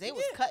 Because they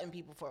was cutting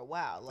people for a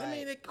while. Like, I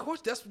mean, of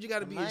course, that's what you got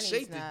to be in money's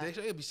shape. not- They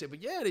should be shape.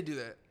 But yeah, they do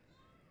that.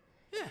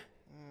 Yeah.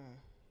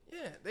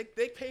 Yeah,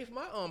 they paid for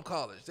my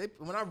college.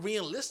 When I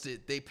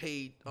re-enlisted, they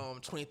paid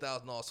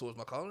 $20,000 towards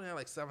my college. I had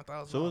like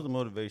 $7,000. So what's the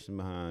motivation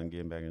behind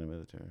getting back in the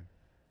military?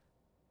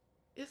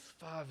 It's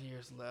 5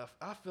 years left.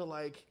 I feel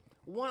like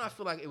One, I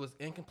feel like it was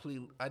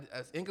incomplete.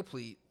 It's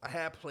incomplete. I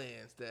had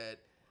plans that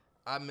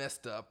I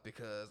messed up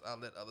because I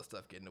let other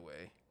stuff get in the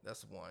way.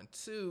 That's one.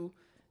 Two,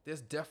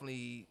 there's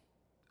definitely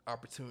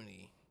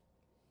opportunity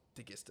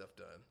to get stuff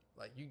done.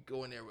 Like you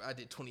go in there. I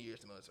did 20 years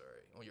in the military.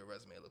 On your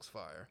resume, it looks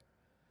fire.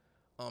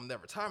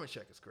 That retirement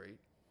check is great.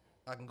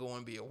 I can go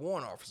and be a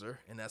warrant officer,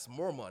 and that's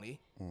more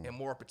money and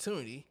more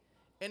opportunity.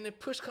 And then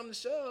push come to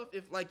shove,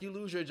 if like you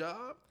lose your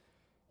job,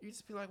 you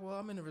just be like, well,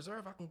 I'm in the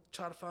reserve. I can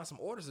try to find some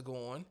orders to go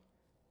on.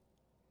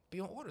 Be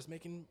on orders,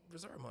 making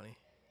reserve money.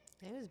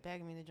 They was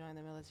begging me to join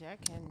the military. I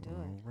couldn't do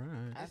it.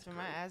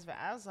 Right.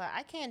 I was like,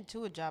 I can't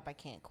do a job I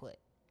can't quit.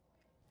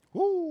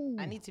 Woo.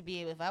 I need to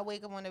be able. If I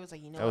wake up one day, it was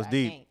like, you know, That was what,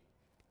 deep.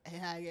 I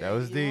can't. That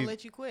was They deep. won't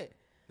let you quit.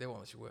 They won't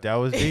let you quit. That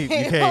was deep. You They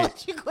won't can't.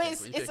 let you quit.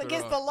 It's, You it's can't quit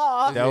against at the all.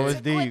 law. That was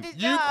to quit deep. this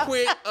You job.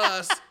 quit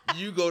us,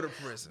 you go to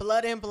prison.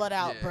 Blood in, blood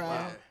out, Yeah, bro.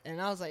 yeah.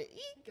 And I was like,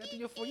 You got to do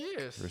your 4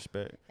 years.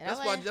 Respect. and That's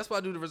I why. went- That's why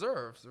I do the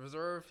reserves. The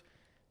reserve,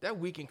 that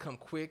week can come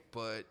quick,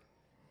 but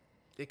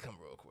it come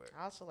real quick.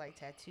 I also like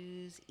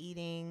tattoos,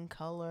 eating,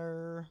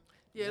 color.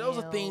 Yeah, those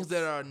are things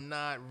that nails. are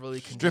not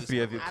really Strippy conducive.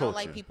 of your I don't culture.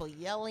 like people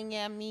yelling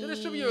at me. Did it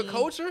strip your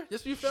culture?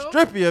 Just you felt?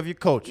 Strippy of your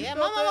culture. Yeah, You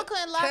my felt mama that?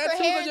 couldn't lock her Tattoos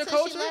hair on your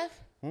until she culture? left.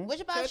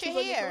 What about Tattoos your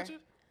on hair? culture?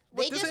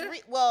 They What, this just hair?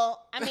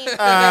 well, I mean,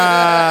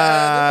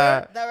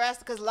 Ah. the rest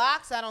because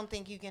locks. I don't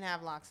think you can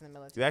have locks in the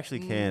military. You actually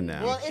can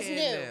now. Well, it's can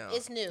new. now.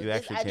 It's new. You It's-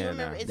 actually I do can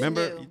remember. now. It's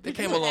Remember, new. They You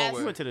came can a long ask- way.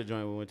 we went to the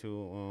joint. We went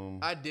to.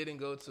 I didn't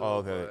go to. Oh,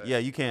 okay. but Yeah,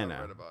 you can I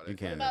now. read about You it.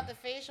 can What now. about the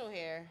facial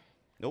hair?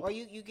 Nope. Or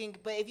you can,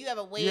 but if you have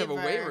a waiver, You have a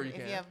waiver, you if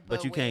can. you have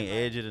But a you can't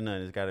waiver. edge it or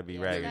nothing. It's got to be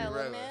Yeah, raggedy. yeah. Got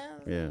little Regular.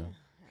 nails. Yeah.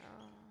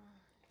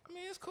 I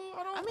mean, it's cool.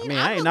 I don't. I I mean, mean,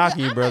 I'm I ain't a knocking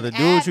good- you, I'm brother. an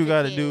Do what you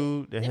got to advocate.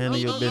 do to Them handle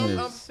your people-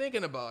 business. I'm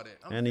thinking about it.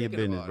 I'm Handle your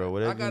thinking business, about bro. it.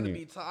 Whatever I gotta you be.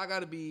 need. I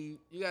gotta be.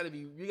 You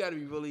gotta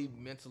be really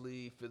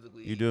mentally,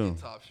 physically. You do. in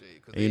top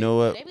shape. 'Cause And you know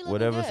what? They be looking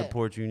Whatever good.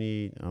 support you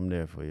need, I'm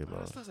there for you, bro.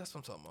 That's what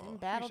I'm talking about. Them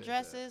battle Appreciate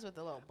that. dresses with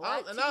the little I,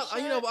 black and I,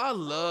 you know, t-shirt. I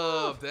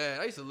love that.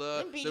 I used to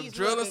love Them the BDs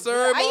drilling looking good.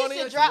 ceremony. I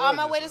used to drive on love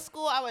my that way to stuff.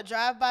 school. I would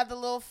drive by the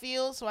little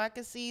field so I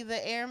could see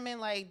the airmen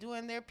like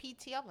doing their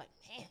PT. I'm like,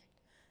 man,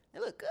 they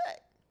look good.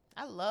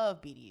 I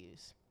love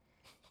BDUs.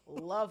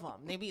 Love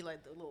them. They be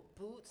like the little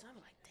boots. I'm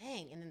like,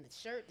 dang. And then the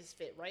shirt just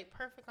fit right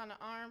perfect on the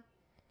arm.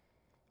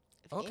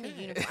 If any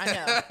Okay. uniform, I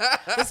know.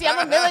 But see,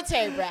 I'm a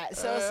military brat,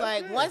 so it's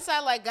like Okay. once I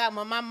like got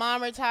when my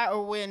mom retired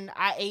or when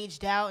I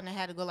aged out and I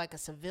had to go like a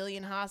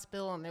civilian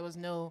hospital and there was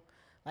no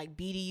like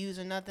BDUs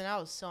or nothing, I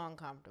was so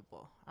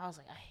uncomfortable. I was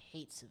like, I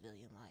hate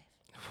civilian life.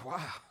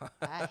 Wow.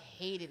 I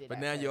hated it. But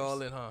at now you're all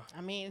first. in, huh?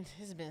 I mean,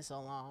 it's been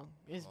so long.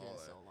 It's been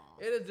so long.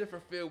 It is a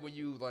different feel when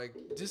you like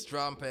just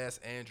driving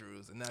past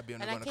Andrews and not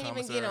being And able I to go can't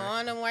to even get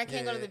on them. I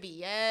can't go to Yeah.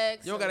 the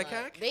BX. You don't and, got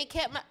a like, CAC? They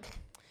kept my.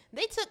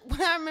 They took.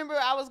 When I remember,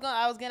 I was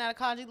getting out of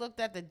college. He looked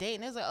at the date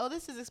and it was like, "Oh,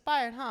 this is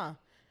expired, huh?"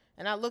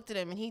 And I looked at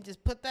him and he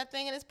just put that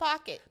thing in his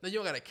pocket. No, you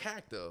don't got a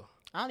CAC though.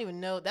 I don't even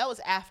know. That was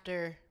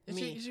after Is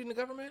me. you in the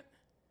government?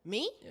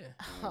 Me? Yeah.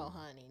 Oh,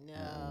 honey,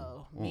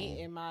 no.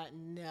 Me and my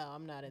no.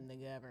 I'm not in the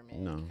government.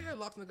 No. Yeah,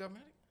 locked in the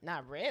government.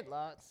 Not red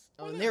locks.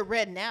 Oh, Why not? they're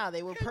red now.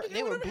 They were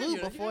they were blue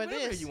before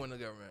this. You in the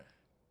government?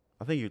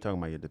 I think you're talking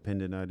about your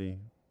dependent ID.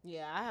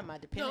 Yeah, I have my No,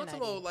 dependent I'm ID.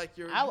 talking about like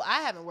your.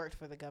 I haven't worked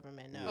for the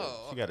government. No.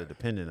 Oh, She got a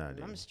dependent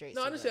ID. I'm straight.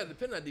 No, I just civilian. had a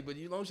dependent ID, but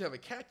as long as you have a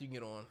CAC, you can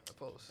get on a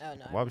post. Oh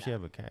no. Why I would did she not.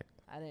 have a cat?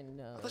 I didn't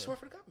know. I thought you worked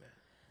for the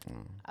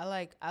government.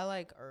 I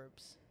like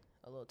herbs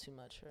a little too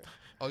much for.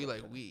 Oh, you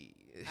like weed?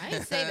 I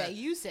didn't say that.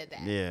 You said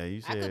that. Yeah,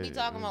 you I said. could be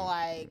talking about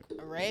like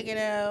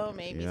oregano,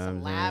 maybe You know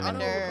some what I'm saying? I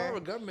know lavender.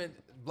 the government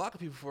blocking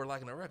people for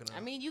liking oregano. I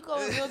mean, you go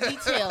real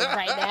detailed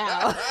right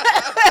now.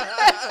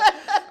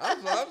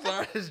 I'm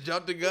sorry, I just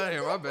jumped the gun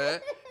here. My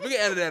bad. We can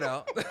edit that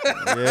out.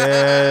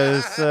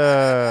 Yes,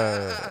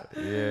 sir.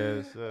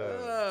 Yes,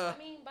 sir. I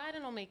mean,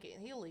 Biden will make it.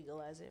 He'll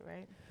legalize it,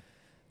 right?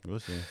 We'll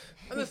see.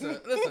 Listen.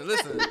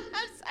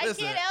 I can't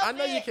help I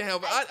know you it. can't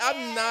help it.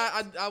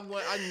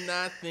 I'm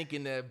not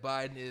thinking that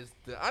Biden is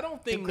the. I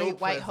don't think The no great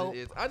white president hope.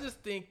 is.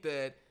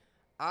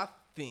 I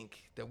think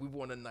that we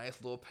were on a nice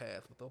little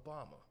path with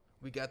Obama.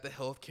 We got the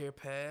healthcare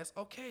pass.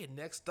 Okay,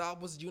 next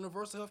stop was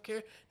universal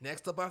healthcare.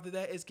 Next up after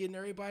that is getting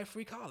everybody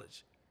free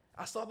college.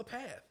 I saw the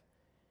path.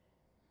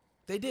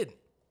 They didn't.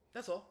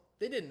 That's all.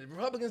 They didn't. The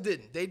Republicans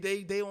didn't.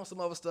 They on some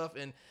other stuff,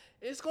 and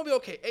it's gonna be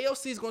okay.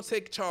 AOC is gonna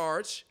take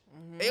charge.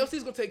 AOC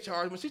is gonna take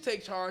charge. When she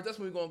take charge, that's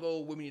when we're gonna go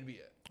where we need to be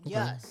at.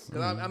 Yes.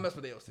 Because I mess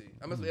with AOC.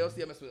 I mess with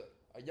AOC. I mess with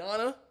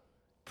Ayanna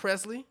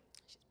Presley.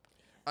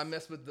 I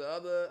mess with the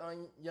other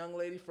young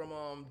lady from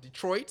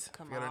Detroit. I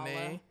forget her Kamala.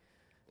 name.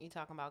 You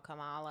talking about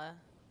Kamala?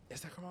 Is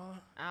that Kamala?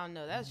 I don't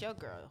know. That's your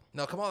girl.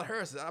 No, Kamala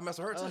Harris. I mess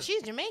with her Oh, too.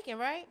 she's Jamaican,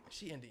 right?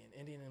 She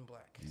Indian and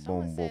black.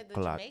 Someone Bombo said the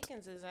clot.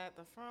 Jamaicans is at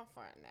the front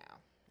now,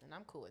 and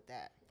I'm cool with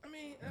that. I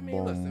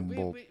mean, listen. We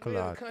Bombo have a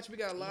clot. country. We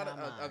got a lot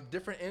Nah, of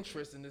different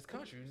interests in this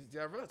country. You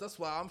gotta realize that's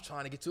why I'm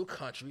trying to get to a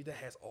country that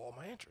has all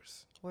my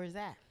interests. Where's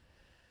that?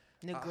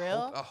 I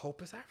Negril?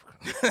 hope it's Africa.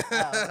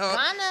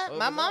 Ghana.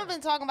 My it's mom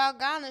been talking about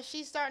Ghana.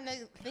 She's starting to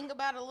think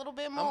about it a little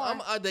bit more.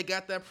 They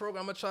got that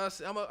program. I'm gonna try. To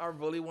see, I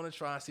really want to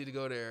try and see to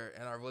go there,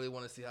 and I really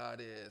want to see how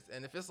it is.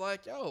 And if it's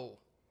like, yo,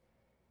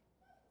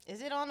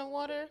 Is it on the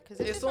water? Cause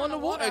if It's on the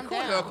water. I'm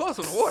down. Of course,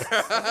 on the water. If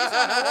it's on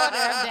the water,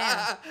 I'm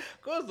down.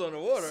 Of course, it's on the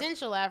water.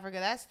 Central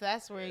Africa,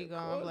 that's where you go.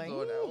 I'm Of course like, it's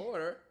on that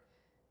water.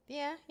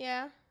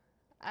 yeah.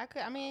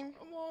 I mean,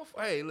 I'm all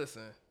hey,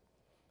 listen.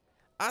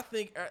 I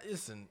think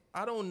listen.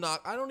 I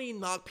don't even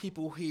knock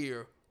people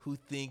here who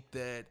think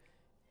that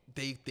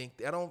they think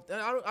I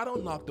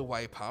don't knock the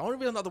white power. I don't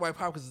really knock the white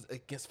power because it's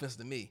against offensive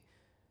to me.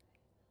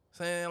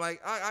 Saying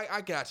like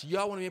I got you.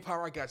 Y'all want to be in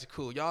power? I got you.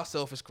 Cool. Y'all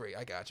selfish? Great.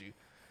 I got you.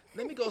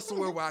 Let me go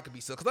somewhere where I can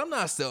be selfish. Because I'm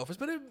not selfish,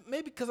 but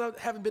maybe because I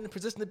haven't been in a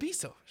position to be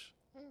selfish.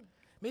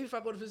 Maybe if I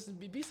go to position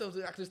to be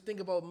selfish, I can just think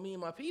about me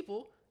and my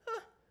people. I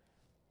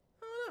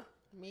don't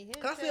know. me here.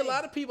 Cause I see a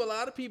lot of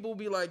people will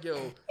be like,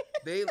 yo,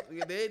 they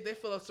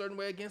feel a certain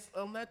way against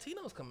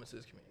Latinos coming to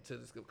this community, to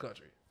this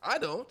country. I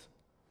don't,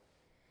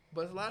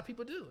 but a lot of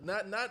people do.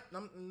 Not a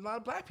lot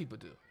of black people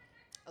do.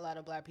 A lot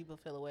of black people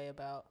feel a way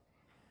about.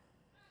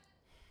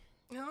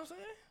 You know what I'm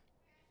saying?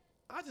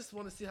 I just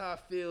want to see how it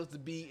feels to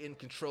be in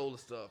control of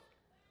stuff.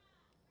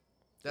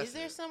 Is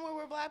there somewhere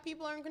where black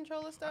people are in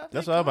control of stuff?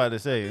 That's what I'm about to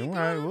say. All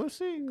right, we'll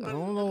see. I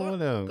don't know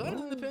what else.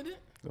 Ghana's independent.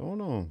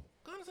 Going on.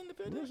 Ghana's We'll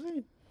independent.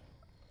 see.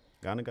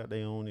 Ghana got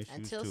their own issues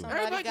Until too. somebody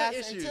Everybody got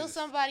issues. until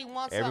somebody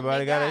wants Everybody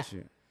something. got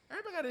issues.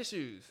 Everybody got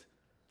issues.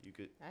 You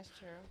could. That's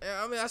true. And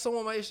I mean, I still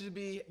want my issues to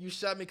be you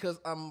shot me because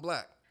I'm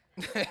black.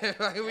 Like, we That's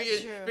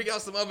can true. figure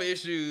out some other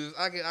issues.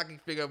 I can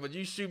figure out, but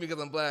you shoot me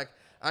because I'm black.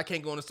 I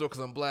can't go in the store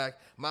because I'm black.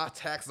 My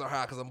taxes are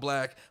high because I'm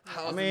black.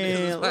 I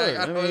mean, look,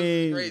 I know it's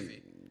mean,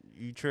 crazy.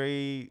 you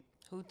trade.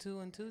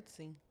 Hutu and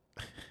Tutsi.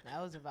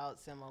 That was about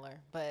similar,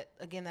 but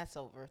again, that's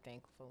over.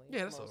 Thankfully.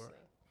 Yeah, that's mostly. over.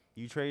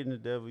 You trading the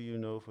devil you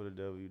know for the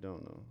devil you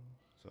don't know.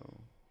 So.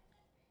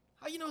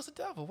 How you know it's the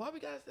devil? Why we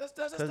got that's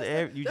Because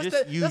you that's just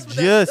that- you that's what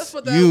just that's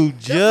what that- you that's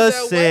what just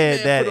that white said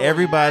man that put on.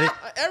 everybody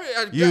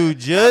you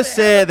just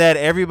said that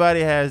everybody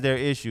has their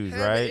issues,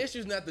 having right?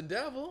 issues, not the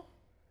devil.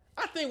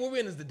 I think what we're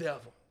in is the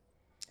devil.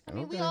 I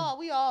mean, Okay.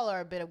 we all are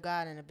a bit of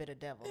God and a bit of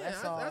devil. Yeah,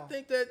 That's all. I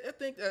think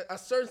that a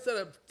certain set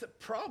of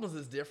problems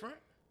is different.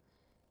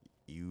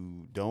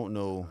 You don't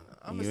know.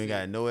 I'ma You ain't see.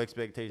 got no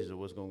expectations of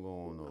what's gonna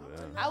go on over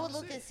there. I would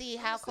look and see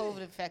how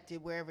COVID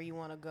affected wherever you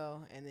want to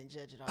go, and then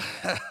judge it on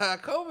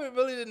that. COVID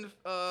really didn't.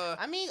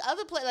 I mean,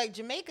 other places like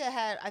Jamaica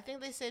had, I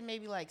think they said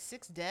maybe like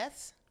 6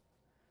 deaths.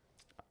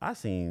 I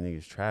seen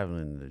niggas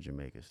traveling to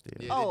Jamaica still.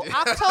 Yeah. Oh,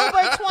 October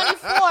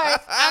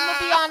 24th, I'm gonna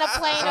be on a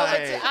plane over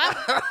to.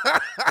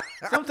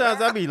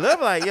 Sometimes I be left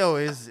like, yo,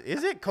 is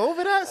it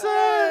COVID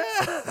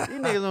outside? These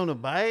niggas on the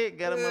bike,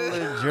 got him a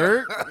little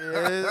jerk.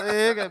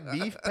 Yeah, got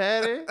beef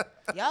patty.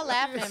 Y'all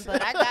laughing,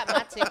 but I got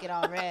my ticket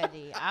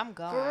already. I'm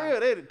going. For real,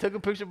 they took a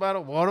picture by the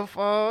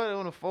waterfall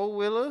on a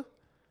 4-wheeler,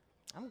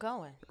 I'm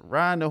going.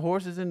 riding the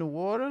horses in the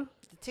water.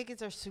 The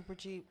tickets are super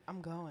cheap.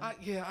 I'm going.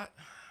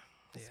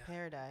 It's I'm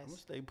paradise. gonna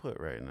stay put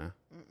right now.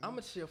 I'm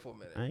gonna chill for a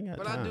minute. I ain't got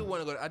but I do time.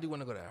 want to go. I do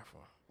want to go to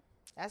Africa.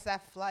 That's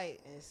that flight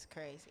is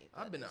crazy.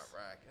 I've been to But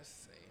Iraq. That's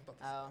the same. About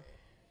the Oh. same.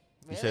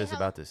 You Really? said it's How-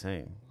 about the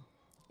same.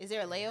 Is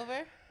there a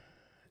layover?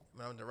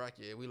 When I went to Iraq,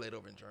 yeah, we laid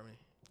over in Germany.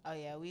 Oh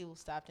yeah, we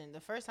stopped in. The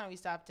first time we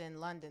stopped in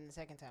London. The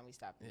second time we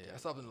stopped in. Yeah, I Germany.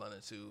 stopped in London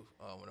too.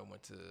 When I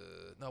went to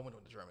I went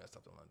to Germany. I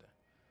stopped in London.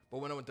 But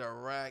when I went to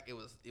Iraq, it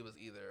was either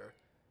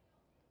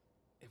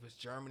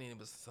Germany and it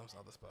was some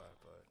other spot,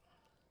 but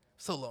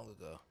so long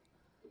ago.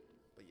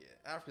 But yeah,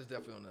 Africa's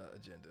definitely on the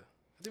agenda.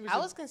 think we I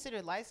should- was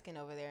considered light skinned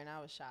over there, and I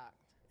was shocked.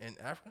 in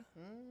Africa.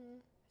 Mm-hmm.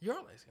 You're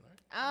light skin,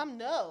 right?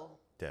 No.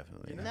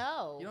 Definitely. You not.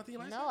 No. You don't think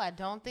you're No, light-skinned? I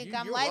don't think You-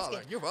 I'm you're light wild.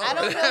 skinned. You're I wild.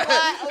 don't know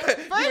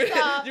why. First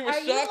off, you were are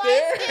shocked you light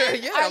there?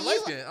 skinned? Yeah, Are I'm light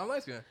you- skinned. I'm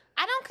light skinned.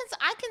 I don't.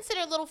 I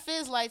consider Little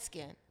Fizz light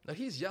skinned. No,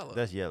 he's yellow.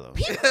 That's yellow.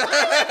 Yellow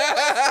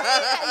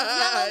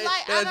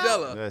light. That's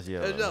yellow. That's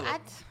yellow. That's yellow. I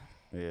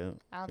Yeah.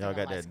 don't Y'all think I'm got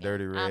that light-skinned.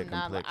 dirty red I'm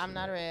not, complexion. I'm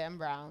not red. I'm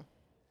brown.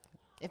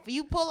 If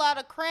you pull out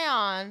a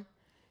crayon,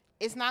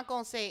 it's not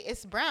gonna say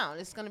it's brown.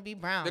 It's gonna be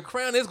brown. The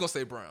crown is gonna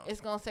say brown,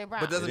 It's gonna say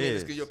brown. but doesn't It mean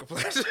is. it's good your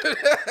complexion.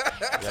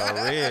 Y'all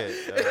red.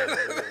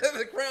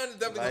 The crown is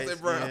definitely gonna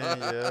say brown.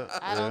 Yeah,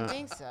 I don't yeah.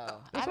 think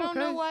so. It's I don't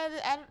know okay. why.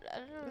 I don't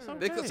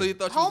know. So you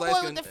thought you was light Homeboy with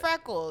skinned? the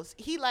freckles,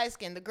 he light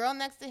skinned. The girl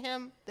next to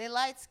him, they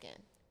light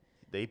skinned.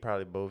 They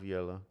probably both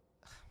yellow.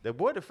 The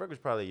boy, the freckles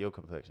probably your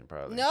complexion,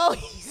 probably. No,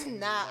 he's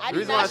not. I The do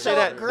reason why I not say show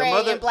that, up gray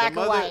and black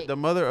and white. The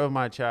mother of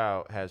my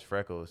child has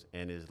freckles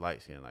and is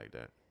light skinned like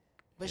that.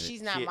 But and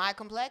she's it- not she- my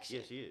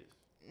complexion. Yeah, she is.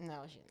 No,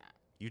 she's not.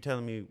 You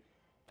telling me?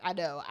 I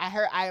know.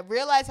 I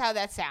realize how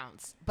that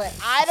sounds, but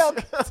I don't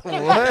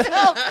consider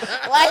myself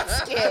light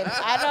skinned.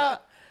 I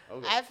don't.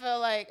 Okay. I feel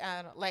like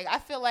I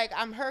feel like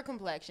I'm her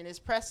complexion. Is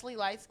Presley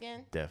light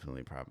skinned?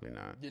 Definitely, probably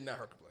not. You're not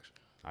her complexion.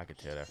 I could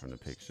tell that from the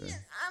picture.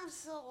 I'm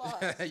so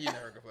lost. You're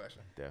not her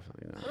complexion.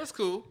 Definitely not. That's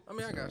cool. I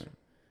mean, I got you.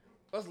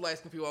 Us light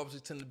skinned people obviously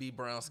tend to be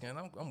brown skinned.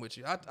 I'm with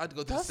you. I'd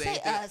go through Don't the same say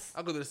thing. us.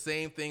 I'll go through the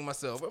same thing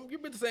myself.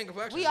 You've been the same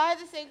complexion. We are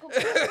the same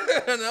complexion.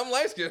 and I'm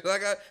light skinned.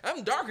 Like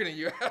I'm darker than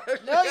you. No,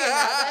 you're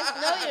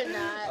not. No, you're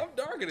not. I'm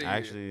darker than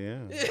Actually, yeah.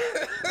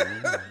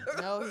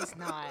 you. No, he's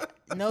not.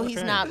 No,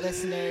 he's not,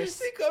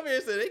 listeners. He come here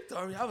and said they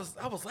told me I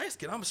was light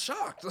skinned. I'm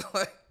shocked.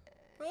 Like,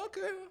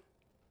 okay.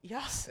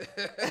 Yes.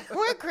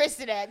 Where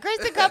Kristen at?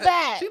 Kristen, come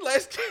back. She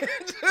light skinned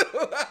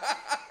too.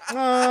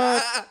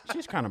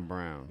 She's kind of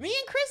brown. Me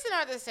and Kristen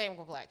are the same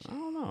complexion. I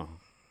don't know.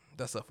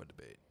 That's up for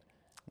debate.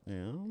 Yeah, I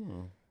don't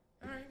know.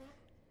 All right.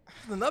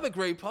 This is another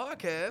great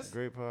podcast.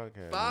 Great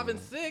podcast. 5 man.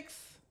 and 6.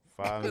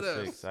 5 Look and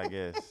at 6, I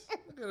guess.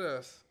 Look at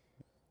us.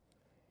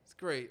 It's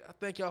great. I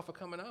thank y'all for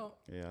coming out.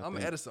 Yeah, I'm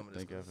gonna edit some of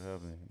this. Thank you for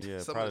helping. Yeah,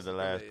 Some probably of the this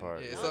last is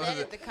part. yeah, Don't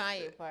edit the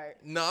Kanye part.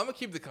 No, I'm gonna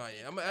keep the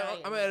Kanye. I'm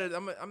gonna edit.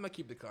 I'm gonna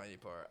keep the Kanye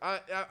part. I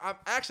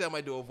actually I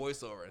might do a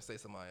voiceover and say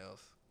somebody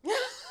else.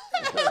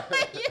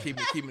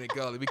 keeping it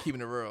gully. We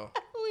keeping it real.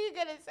 Who are you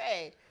gonna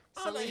say?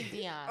 Celine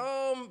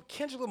Dion.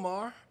 Kendrick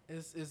Lamar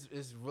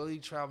is really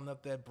traveling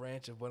up that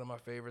branch of one of my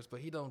favorites, but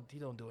he don't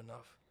do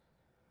enough.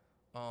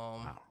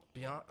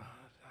 Beyonce.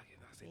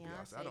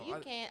 Beyonce, you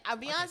can't.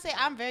 Beyonce,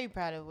 I'm very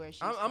proud of where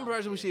she's. I'm proud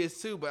of who she is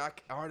too,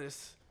 but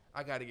artists,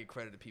 I got to give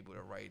credit to people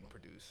that write and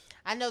produce.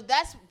 I know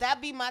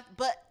that'd be my.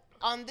 But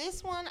on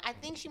this one, I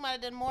think she might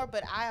have done more.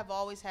 But I have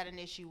always had an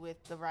issue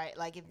with the right.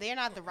 Like if they're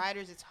not the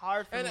writers, it's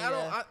hard for me. And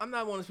I'm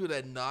not one of those people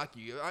that knock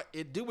you.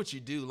 Do what you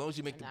do, as long as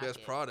you make the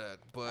best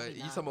product. But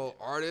you talking about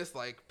artists,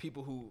 like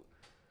people who,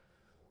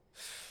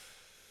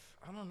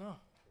 I don't know.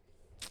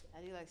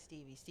 I do like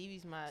Stevie.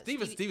 Stevie's my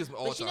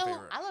all-time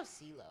favorite. I love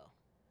CeeLo.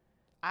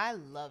 I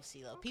love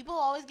CeeLo. People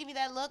always give me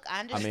that look. I I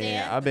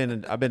understand.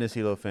 mean, I've been a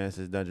CeeLo fan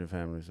since Dungeon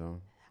Family, so.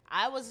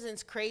 I was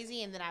since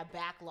Crazy, and then I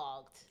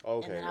backlogged.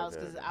 Okay, And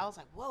then I was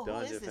like, whoa, who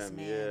is this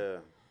man? Yeah.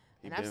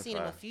 And I've seen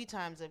him a few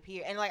times up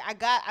here. And like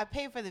I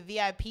paid for the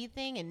VIP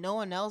thing, and no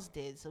one else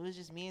did. So it was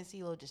just me and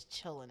CeeLo just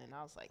chilling. And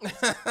I was like, this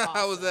is awesome.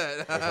 How was that?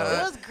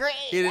 It was great.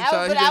 He didn't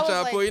try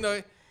to pull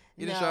you.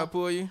 He didn't try to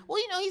pull you. Well,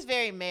 he's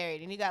very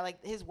married, and he got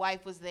like his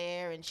wife was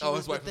there, and she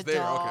was with the there.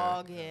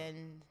 dog, Okay.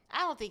 and I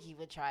don't think he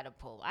would try to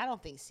pull. I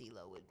don't think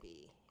CeeLo would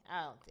be.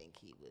 I don't think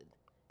he would.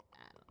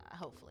 I don't know.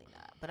 Hopefully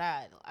not. But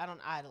I don't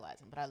idolize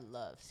him, but I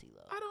love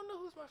CeeLo. I don't know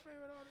who's my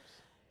favorite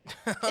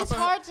artist.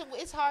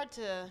 It's hard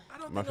to. I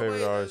don't My think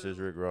favorite artist is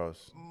Rick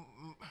Ross.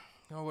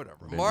 No, whatever.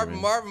 Benjamin.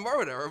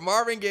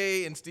 Marvin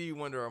Gaye and Stevie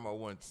Wonder are my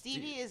one.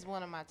 Stevie is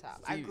one of my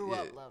top. I grew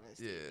up loving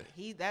Stevie.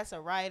 Yeah. That's a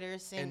writer,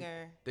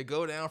 singer. And they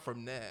go down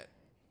from that.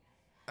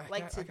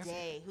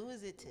 Today. Who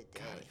is it today?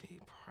 Gotta be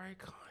probably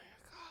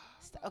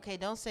Kanye. Okay,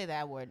 don't say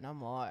that word no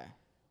more.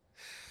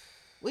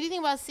 What do you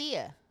think about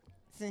Sia?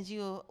 What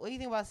do you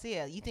think about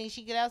Sia? You think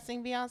she could out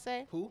sing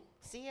Beyonce? Who?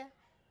 Sia.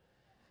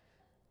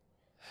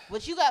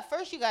 But you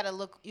gotta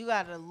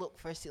look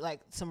for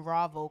like some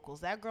raw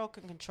vocals. That girl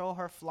can control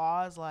her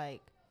flaws.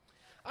 Like,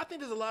 I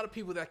think there's a lot of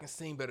people that can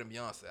sing better than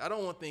Beyonce. I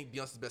don't want to think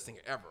Beyonce's the best singer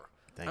ever.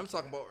 I'm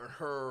talking about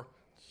her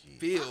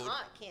field. my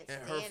aunt can't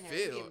and stand her her.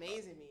 field. She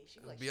amazing me. She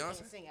like Beyonce? she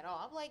can't sing at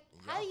all. I'm like,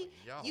 how do you?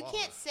 y'all You lost.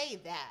 can't say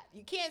that.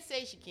 You can't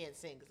say she can't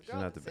sing. 'Cause the She's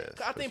girl not can the sing.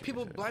 best. I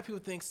think black people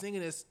think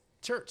singing is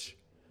church.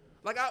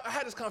 Like I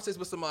had this conversation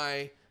with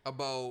somebody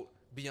about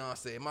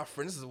Beyonce. My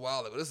friend, this is a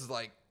while ago. This is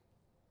like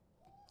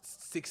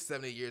 6,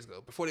 7, 8 years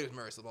ago. Before they was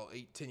married, so about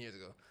 8, 10 years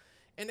ago.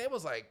 And they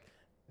was like,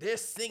 they're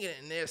singing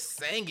and they're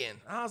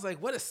singing. I was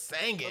like, what is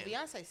singing?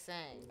 Well, Beyonce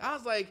sang. I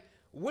was like,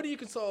 what do you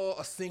console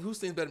a sing? Who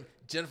sings better than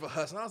Jennifer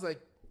Hudson? I was like,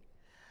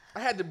 I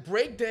had to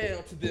break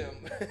down to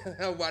them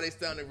why they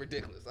sounded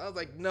ridiculous. I was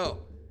like, no.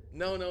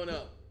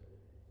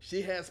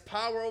 She has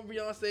power over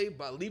Beyonce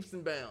by leaps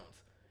and bounds.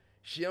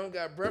 She don't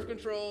got breath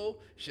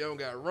control. She don't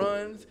got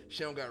runs.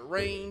 She don't got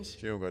range.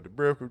 She don't got the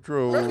breath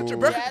control. Breath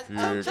control. She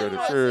ain't Jennifer got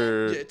Hudson.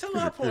 the Yeah, tell me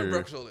how important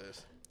breath control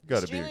is.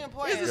 Gotta be. Extremely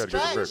important. It's But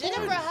extremely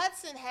Jennifer important.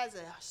 Hudson has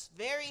a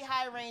very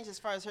high range as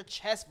far as her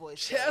chest voice.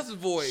 Chest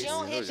voice. She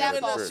don't hit Yeah,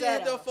 that yeah, She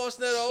hit falsetto. the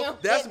falsetto. She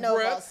don't That's hit no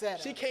breath.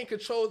 falsetto. She can't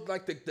control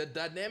like the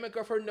dynamic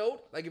of her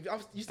note. Like if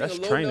you sing That's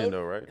a low training note,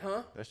 though, right?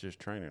 Huh? That's just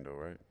training though,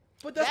 right?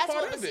 But that's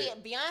part what of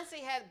it.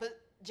 Beyonce had, but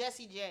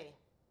Jessie J.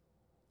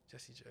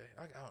 Jessie J.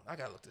 I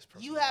gotta look this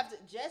person. You have to.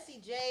 Jessie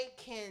J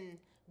can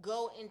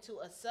go into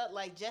a sub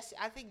like Jessie.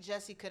 I think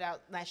Jessie could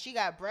out. Like she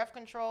got breath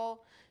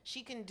control.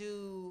 She can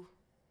do.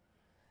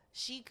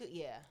 She could,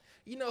 yeah.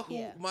 You know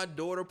who my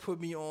daughter put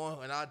me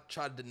on, and I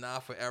tried to deny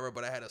forever,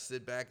 but I had to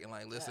sit back and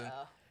like listen.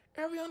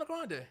 Ariana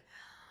Grande.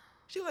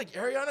 She was like,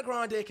 Ariana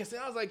Grande can sing.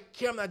 I was like,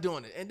 okay, I'm not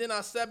doing it. And then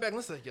I sat back and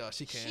listened, yo,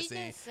 she can't sing.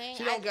 Can sing.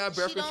 She don't got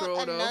breath control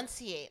She don't though.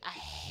 enunciate. I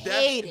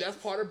hate it. That's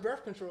part of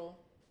breath control.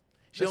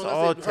 She It's don't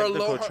all enunciate.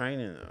 technical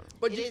training though.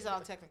 But It is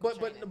all technical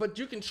training. But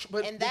you can.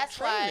 But And the that's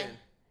why. training.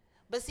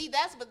 But see,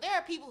 but there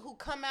are people who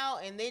come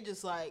out and they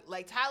just like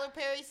Tyler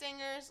Perry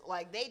singers,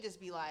 like they just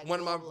be like One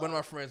of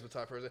my friends with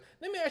Tyler Perry.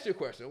 Let me ask you a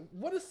question.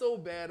 What is so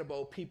bad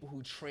about people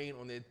who train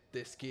on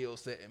their skill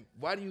set? And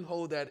why do you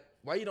hold that?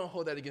 Why you don't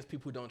hold that against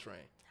people who don't train?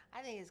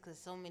 I think it's because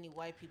so many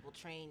white people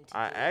train.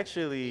 I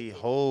actually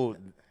hold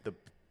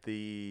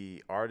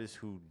the artists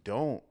who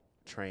don't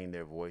train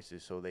their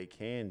voices so they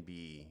can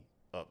be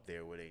up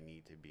there where they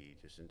need to be,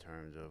 just in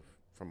terms of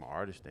from an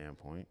artist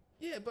standpoint.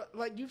 Yeah, but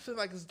like you feel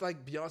like it's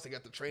like Beyonce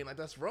got the train. Like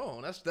that's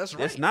wrong. That's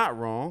right. It's not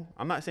wrong.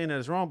 I'm not saying that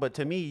it's wrong, but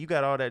to me, you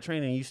got all that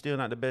training, you still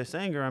not the best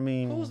singer. I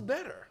mean, Who's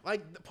better?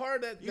 Like the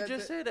part of that you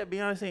just said that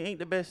Beyonce ain't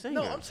the best singer.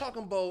 No, I'm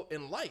talking about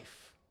in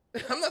life.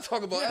 I'm not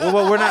talking about.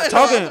 Well, we're not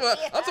talking.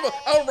 I'm talking about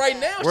out right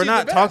now. We're she's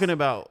not the best. talking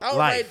about Out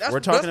life. right- We're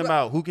talking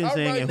about who can out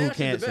sing right and now, who she's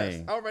can't the best.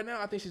 sing. Out right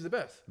now, I think she's the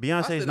best. I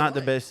Beyonce's said not it the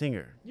mine. best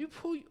singer.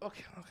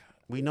 Okay.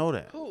 We know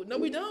that. Who? No,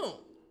 we don't.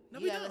 No,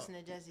 You we gotta don't. listen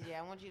to Jessie J.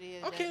 I want you to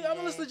hear. Okay, Jessie I'm gonna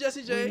J. listen to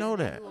Jessie J. We know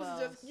that. Who Listen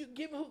to else? Jessie- You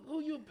give me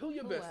who your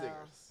Who best else?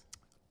 singers.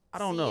 I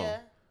don't know.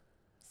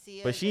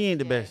 Sia, But she ain't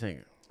the Jessie J. best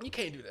singer. You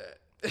can't do that.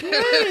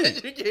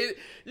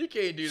 you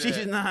can't do that.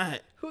 She's not.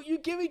 Who you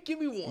give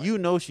me one. You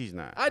know she's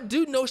not. I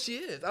do know she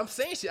is. I'm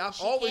saying she. I've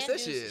She always can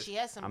said she do- is. She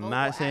has some I'm vocal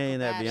not saying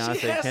that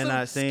acrobatics. She Beyonce has some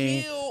cannot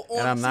sing, skill and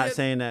on I'm not set.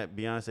 saying that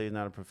Beyonce is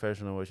not a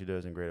professional at what she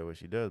does and great at what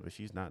she does, but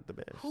she's not the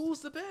best. Who's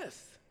the best?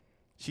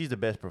 She's the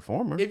best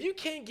performer. If you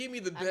can't give me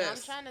the I know, I'm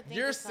best, trying to think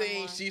you're of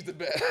saying someone. she's the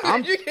best.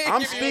 I'm, You can't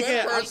I'm give me speaking. one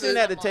I'm person. sitting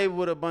at the Someone. table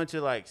with a bunch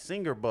of like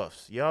singer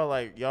buffs.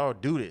 Y'all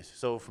do this.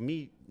 So for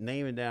me,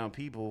 naming down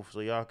people so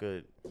y'all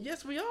could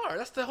Yes, we are.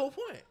 That's the whole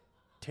point.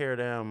 tear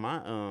down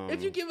my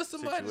If you give us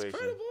somebody that's situation.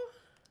 credible,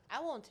 I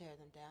won't tear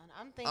them down.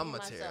 I'm thinking I'ma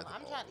myself. tear them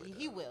I'm all trying. the way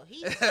He will.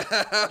 He.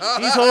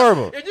 He's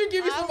horrible. if you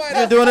give me somebody,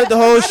 Been doing it the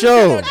whole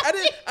show. I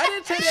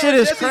didn't take Shit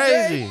is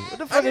crazy. What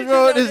the fuck is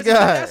wrong with this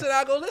guy? I said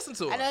I'll go listen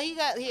to her. I know you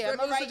got here. I'm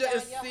gonna write down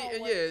your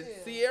homework too.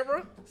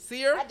 Sierra, I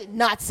Sierra. did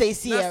not say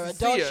Sierra. That's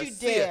Don't Sia, you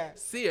Sia, dare.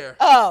 Sia.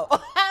 Oh,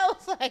 I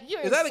was like,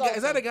 you're Is that a guy? Is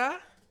insulting. that a guy?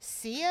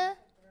 Sia?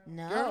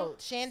 No, Girl?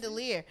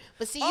 Chandelier.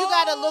 But see, you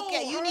gotta look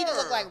at. Oh, You need to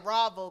look her. like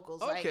raw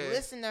vocals. Like Okay.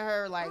 listen to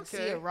her. Like Okay.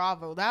 Sia raw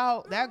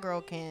vocal. That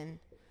girl can.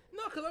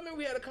 No, because I remember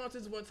we had a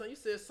contest one time. You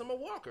said Summer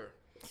Walker,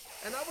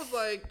 and I was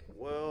like,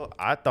 Well,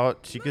 I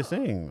thought she could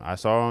sing. I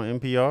saw her on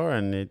NPR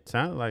and it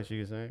sounded like she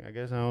could sing. I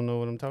guess I don't know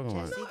what I'm talking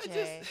about. Jessie it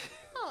J. just-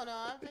 Hold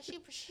on, but she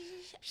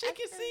she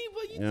can sing,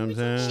 but You know what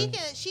I'm She saying?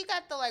 can. She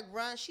got the like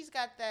run. She's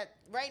got that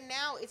right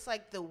now. It's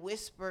like the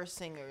whisper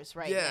singers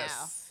right Yes.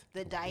 now.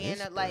 The Diana,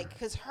 Whisper. like,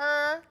 cause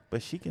her.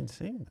 But she can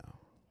sing though.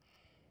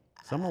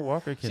 Summer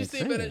Walker can She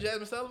sing. sing better than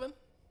Jasmine Sullivan.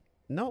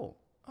 No,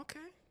 Okay,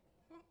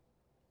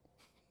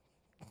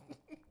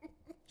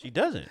 she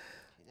doesn't.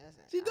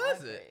 She She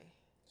doesn't. agree.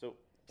 So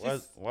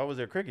She's- why was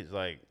there crickets?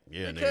 Like,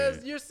 yeah, because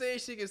nigga. you're saying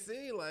she can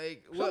sing.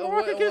 Like, Summer what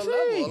Walker can level?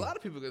 sing. A lot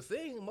of people can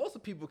sing. Most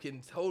of people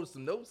can hold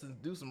some notes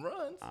and do some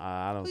runs.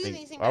 I don't Who you think.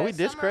 think sing Are we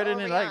better, Summer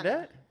discrediting or it like Rihanna?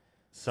 that?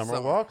 Summer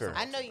Summer. Walker.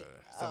 I know you.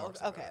 Summer,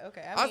 Oh,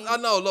 okay. I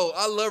know, look,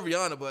 I love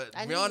Rihanna, but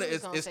I knew Rihanna you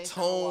was gonna is say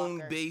Summer tone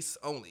Walker. based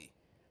only.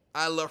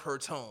 I love her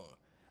tone.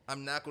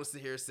 I'm not going to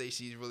sit here and say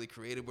she's really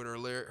creative with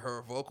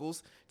her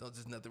vocals. There's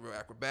just nothing real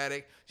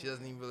acrobatic. She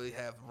doesn't even really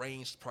have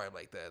range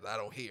probably like that. I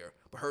don't hear.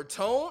 But her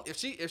tone,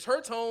 if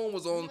her tone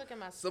was on look at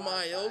my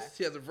somebody Spotify. else,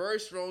 she has a very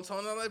strong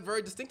tone and a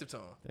very distinctive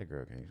tone. That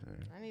girl can't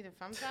sing. I need to.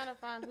 I'm trying to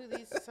find who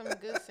these some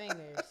good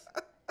singers.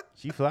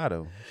 She fly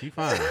though. She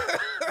fine.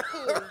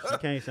 Who? She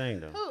can't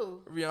sing though.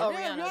 Who? Rihanna, Oh,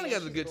 Rihanna yeah,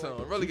 has a she's good tone.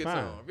 gorgeous. Really She good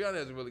fine. tone. Rihanna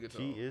has a really good She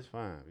tone. is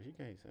fine, but she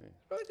can't sing.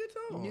 Really good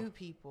tone. New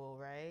people,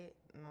 right?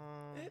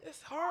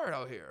 It's hard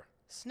out here.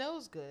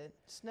 Snow's good.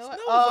 Snow. Snow's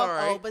Oh,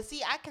 alright. but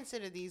see, I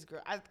consider these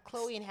girls.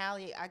 Chloe and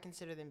Halle. I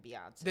consider them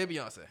Beyonce. They're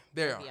Beyonce.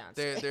 They are.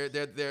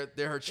 Beyonce.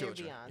 They're her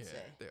children. Beyonce. Yeah,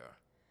 they are.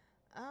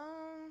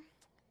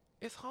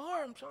 It's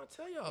hard. I'm trying to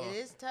tell y'all. It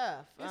is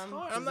tough. It's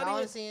hard. 'Cause I'm not all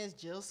even- I'm seeing is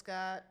Jill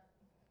Scott.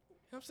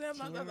 You know what I'm saying?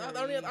 Tina I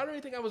don't Marie.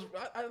 even think I was.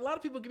 A lot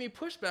of people give me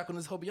pushback on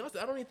this whole Beyonce.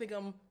 I don't even think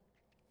I'm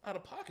out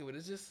of pocket with it.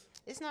 It's just.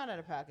 It's not out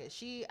of pocket. I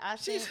She's-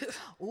 think.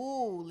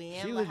 Ooh,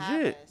 Leanne She La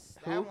legit. Havas.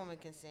 Who? That woman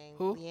can sing.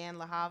 Who? Leanne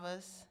La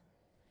Havas.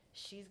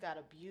 She's got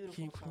a beautiful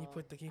Can you tone.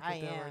 put that I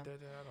right am. there? I don't You know.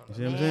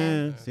 see what I'm Man,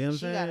 saying? See what I'm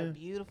She got a saying?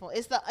 beautiful.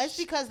 It's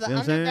because the See what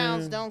I'm saying?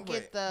 undergrounds don't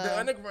Wait, get the.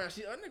 underground.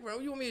 She underground.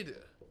 What you want me to do?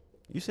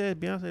 You said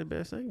Beyonce the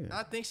best singer.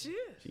 I think she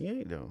is. She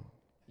ain't though.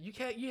 You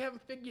can't. You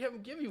haven't figured. You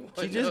haven't given me one.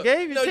 She just No.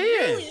 gave you no,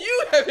 10.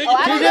 You haven't. Oh,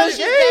 I She don't given know. me just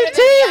She's gave better than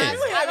 10. Beyonce.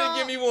 You I haven't don't-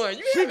 given me one.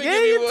 You She haven't gave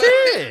given me you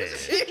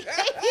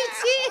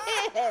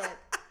one. 10.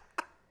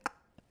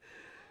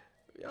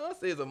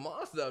 Beyonce is a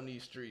monster out in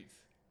these streets.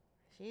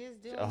 She is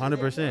doing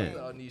 100%.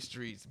 Out in these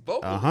streets.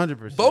 Vocally.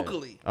 100%.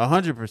 Vocally.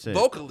 100%.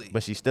 Vocally.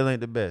 But she still ain't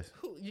the best.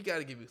 You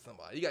gotta give me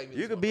somebody. You gotta give me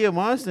You this could one be a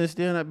monster and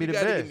still not be You the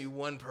gotta best. give me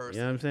one person.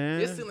 You know what I'm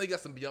saying? It seems like you got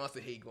some Beyonce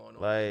hate going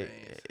on. Like,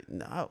 man.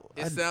 no.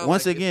 It I- sounds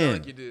once like, it again, sound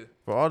like you do.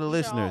 for all the These are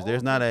listeners, all there's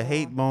old not a people.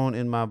 hate bone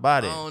in my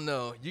body. I don't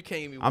know. You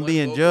can't give me I'm one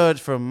being vocal. judged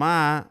from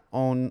my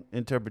own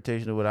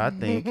interpretation of what I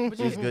think But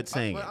you- is good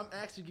singing. But I'm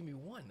asking you, give me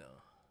one though.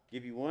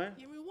 Give you one?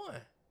 Give me one.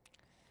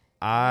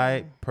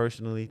 I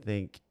personally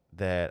think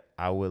that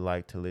I would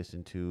like to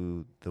listen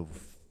to the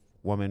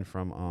woman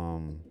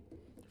from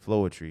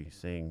Floetry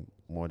sing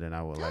more than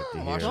I would like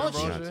to hear Marsha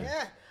Beyonce. Ambrosius?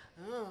 Yeah.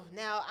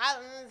 Now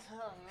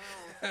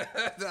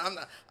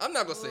I'm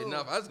not gonna say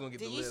enough. I was gonna get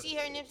Did the you list. see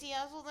her Nipsey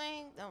Hussle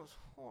thing? That was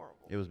horrible.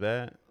 It was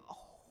bad.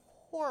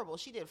 Horrible.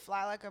 She did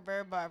 "Fly Like a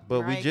Bird" by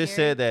But we Mariah just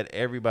Carey. said that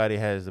everybody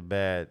has a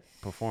bad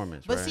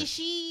performance, But right? see,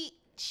 see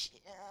Marsha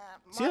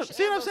what I'm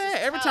Ambrose saying? is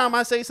Every tough. time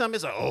I say something,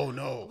 it's like, oh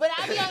no. But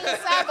I be on your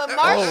side. But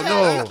Marsha,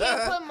 no. you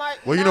can't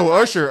put Well, you know,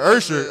 Usher, No,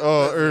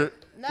 you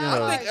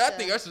know. I Marsha.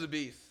 think Usher's a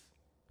beast.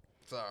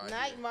 Sorry.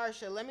 Not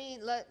Marsha.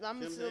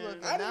 I'm still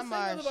looking. I Not didn't say nothing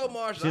Marsha. about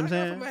Marsha. See what I'm I got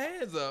saying? put my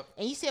hands up.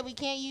 And you said we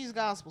can't use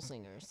gospel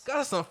singers.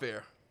 That's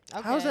unfair.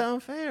 How's that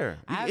unfair?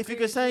 I If you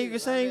agree can sing, you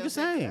with can sing, you I can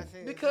feel- I sing.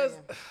 feel- Because,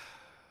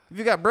 If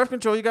you got breath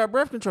control, you got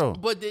breath control.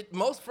 but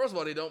first of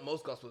all, they don't.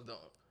 Most gospels don't.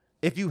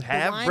 If you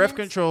have breath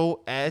Winans?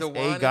 control as The a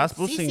Winans?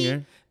 gospel CeCe?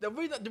 singer, The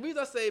reason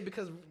I say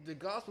because the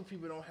gospel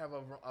people don't have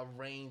a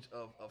range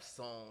of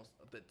songs,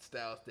 that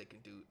styles they can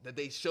do, that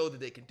they show that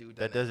they can do.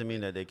 that doesn't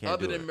mean that they can't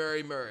Other do than it.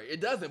 Mary Murray, it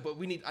doesn't. But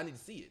I need to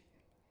see it.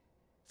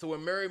 So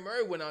when Mary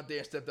Murray went out there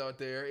and stepped out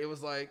there, it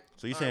was like.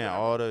 So you all saying right,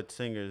 all the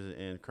singers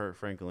in Kirk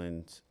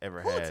Franklin's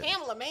ever Who had?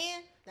 Tamla,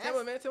 man?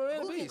 Tamla Man Who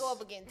the can Beast. go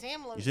up against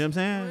Tamla? You see what I'm Tamla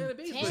Man saying? the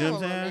Beast. You see what I'm Tamla,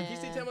 saying? You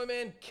see man. Tamla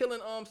Man killing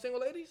single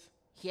ladies?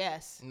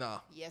 Yes. Nah.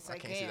 Yes, I I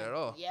can't can. see that at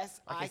all.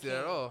 Yes, I can't see that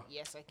at all.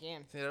 Yes, I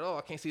can. See that at all.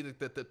 I can't see the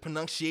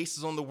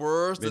pronunciations on the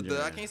words. I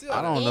Benjamin, can't see all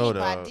I that. don't know,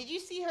 Anybody. dog. Did you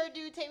see her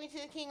do "Take Me to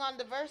the King" on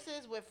the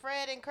verses with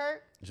Fred and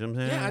Kurt? You see what I'm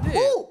saying? Yeah, I did. Who?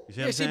 You see what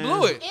Yeah, I'm she saying?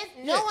 blew it.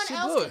 No Yeah, one she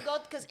else blew could it. go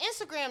because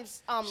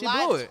Instagram's She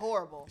live blew is it.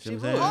 horrible. See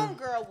what I'm saying?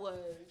 Homegirl was.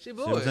 She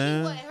blew See what I'm it.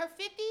 saying? What, in her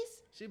 50s?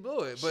 She blew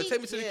it. But She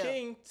take me to the killed.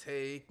 king.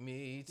 Take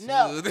me to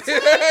No. the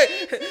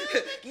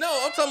No,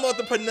 I'm talking about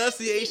the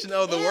pronunciation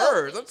of the Ew.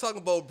 words. I'm talking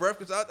about breath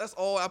control. That's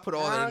all I put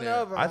all I that don't in know,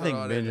 there. bro. I Put think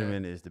all that in there.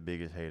 Benjamin is the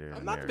biggest hater. in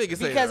I'm not the America.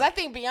 biggest hater. Because I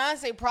think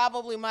Beyonce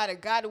probably might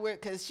have got to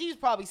it because she was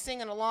probably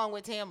singing along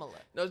with Tamala.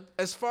 No,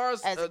 as far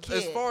As a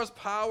kid.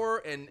 power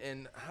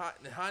and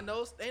high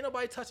notes, ain't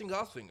nobody touching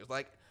gospel singers.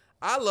 Like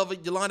I love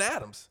it, Yolanda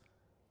Adams.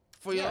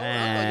 For you, I love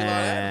Yolanda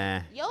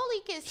Adams.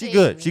 Yoli can sing. She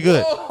good. She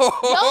good.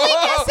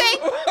 Yoli can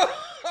sing.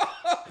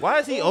 Why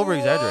is he over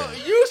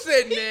exaggerating? You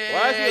said nah.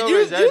 Why is he You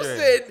over-exaggerating?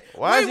 said.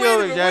 Why is he wait a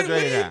minute,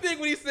 over-exaggerating What do now? you think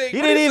when he said? He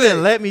what didn't he even say?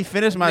 let me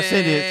finish my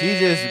sentence. He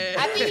just,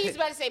 I think he's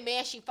about to say,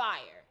 man, she fire.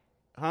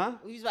 huh?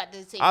 He was about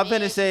to say, I'm man,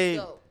 finna she's say,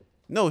 dope.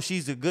 no,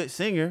 she's a good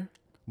singer,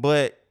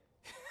 but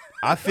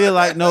I feel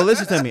like, no,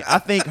 listen to me. I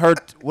think her,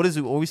 what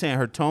we saying?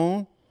 Her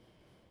tone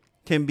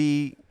can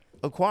be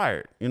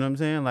acquired. You know what I'm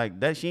saying? Like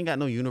that, she ain't got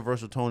no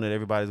universal tone that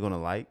everybody's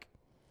gonna like.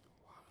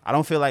 I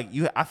don't feel like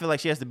I feel like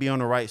she has to be on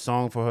the right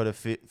song for her to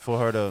fit, for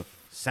her to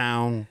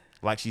sound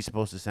like she's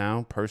supposed to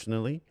sound.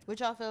 Personally, What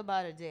y'all feel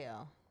about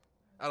Adele?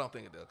 I don't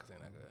think Adele can sing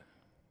that good.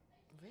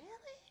 Really?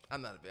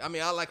 I'm not a big. I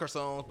mean, I like her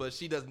songs, but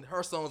she doesn't.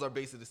 Her songs are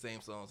basically the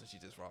same songs, and she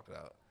just rock it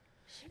out.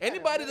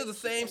 Anybody that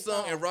does the same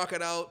song and rock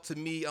it out, to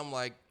me, I'm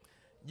like,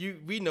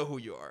 we know who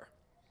you are.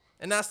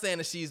 And not saying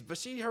that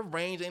but her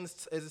range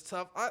ain't as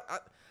tough.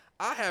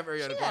 I have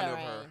Ariana She got Grande a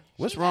over her. range.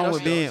 what's She wrong got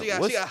with a being? She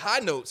got high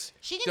notes.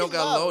 She She can don't do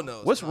got low. low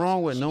notes. What's No,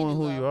 wrong with she can knowing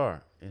do who low. you are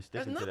and There's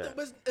sticking to nothing. that?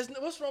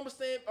 But what's wrong with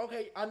saying,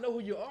 okay, I know who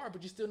you are,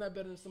 but you're still not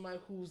better than somebody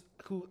who's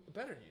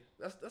better than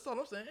you. That's all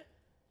I'm saying.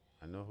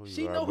 I know who you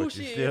She are, know who but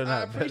she you're is. still I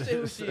not better appreciate who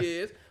than she some-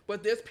 is,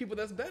 but there's people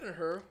that's better than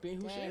her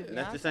being who she is.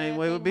 That's the same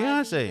way with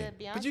Beyonce.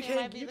 But you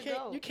can't give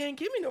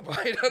me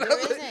nobody. There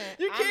isn't.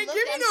 You can't give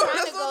me I'm nobody. trying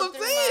That's to go all I'm through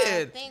my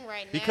saying. thing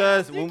right now.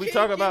 Because You when we can't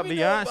talk give about me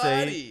Beyonce,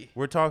 nobody.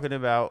 we're talking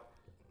about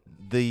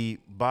the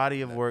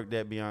body of work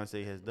that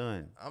Beyonce has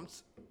done.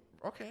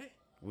 Okay.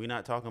 We're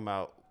not talking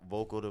about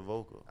vocal to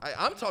vocal.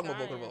 I'm talking about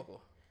vocal to Trying.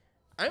 vocal.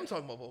 I am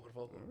talking about vocal to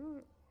vocal.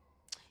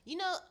 You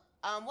know,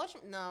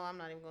 no, I'm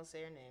not even gonna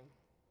say her name.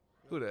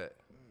 Who that?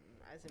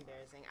 That's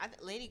embarrassing.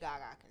 Lady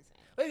Gaga can sing.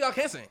 Lady Gaga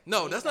can sing.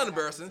 No, Lady that's not Gaga can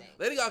embarrassing. sing.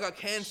 Lady Gaga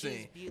can She's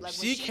sing. like, when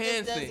She she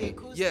can just does the sing.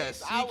 acoustics,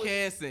 Yes, I she was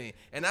can sing.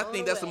 And I think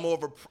blown that's away. more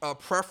of a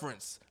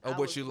preference of I what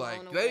was you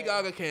like. blown Lady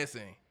away. Gaga can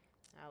sing.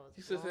 I was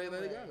You should say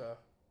blown Lady away. Gaga.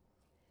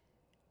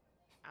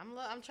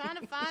 I'm trying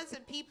to find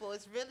some people.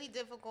 It's really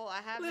difficult.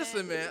 I haven't.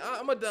 Listen, man,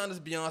 I'm a down this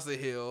Beyonce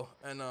hill,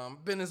 and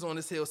been on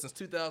this hill since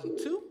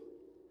 2002.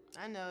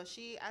 I know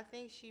I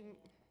think she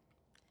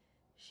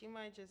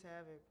might just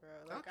have it, bro.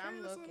 Like Okay,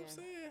 I'm that's looking. what I'm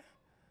saying.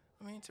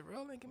 I mean,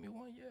 Terrell ain't give me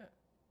one yet.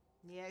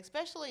 Yeah,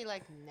 especially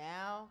like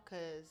now,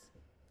 cause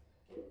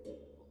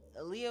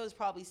Aaliyah was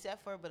probably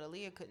set for it, but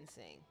Aaliyah couldn't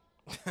sing.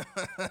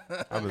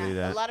 I believe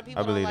that. A lot of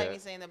people I don't believe like that. me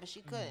saying that, but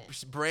she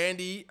couldn't.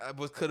 Brandy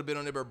could have been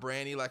on there, but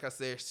Brandy, like I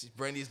said,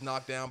 Brandy's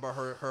knocked down by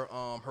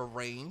her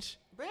range.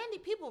 Brandy,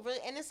 people really,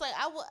 and it's like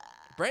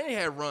Brandy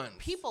had runs.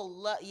 people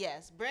love.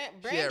 Yes, She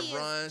had Brandy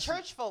runs. is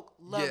church folk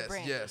love yes,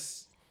 Brandy.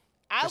 yes.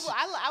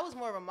 I was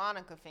more of a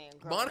Monica fan.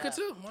 growing Monica up.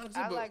 too. Monica too.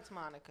 I but liked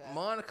Monica.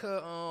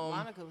 Monica.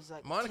 Monica was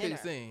like Monica can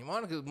tenor. sing.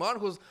 Monica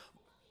was.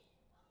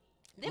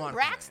 Them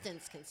Monica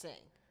Braxtons can sing.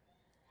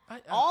 I,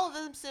 All of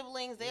them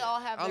siblings, they all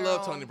have. I their love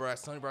own. Tony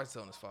Braxton. Tony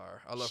Braxton is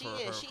fire. I love She her.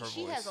 is. Her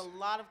She voice. has a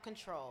lot of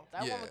control.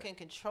 That Yeah. woman can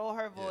control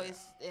her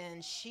voice,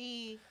 and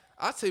she.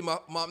 I tell you,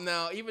 my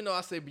now, even though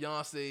I say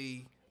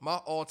Beyonce, my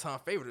all-time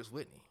favorite is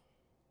Whitney.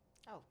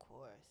 Oh, of course.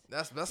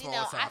 That's You my know,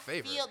 all-time I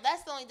favorite. feel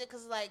that's the only thing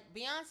because like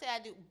Beyonce, I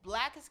do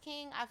Black is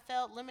King. I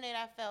felt Lemonade.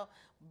 I felt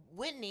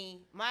Whitney.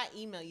 My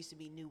email used to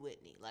be New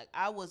Whitney. Like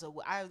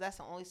that's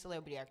the only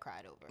celebrity I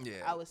cried over.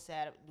 Yeah. I was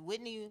sad.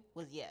 Whitney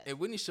was yes. And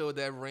Whitney showed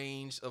that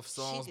range of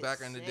songs could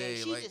back in the sing. day.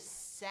 She like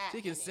just sat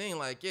she can in it. sing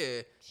like She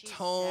sat in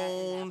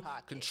tone, that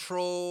pocket.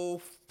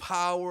 control,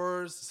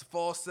 powers,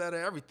 falsetto,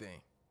 everything.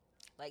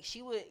 Like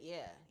she would.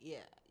 Yeah.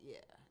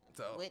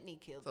 So Whitney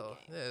killed the So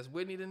game. yeah, it's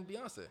Whitney then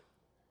Beyonce.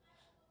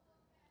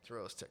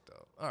 Terrell's checked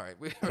out. All right,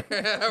 we're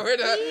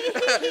done.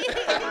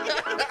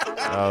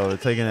 Oh,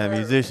 taking that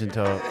musician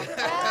talk.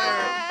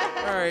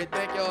 All right,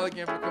 thank y'all y'all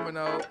again for coming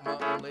out.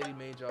 My lady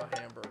made y'all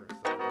hamburgers.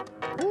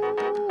 So. Woo.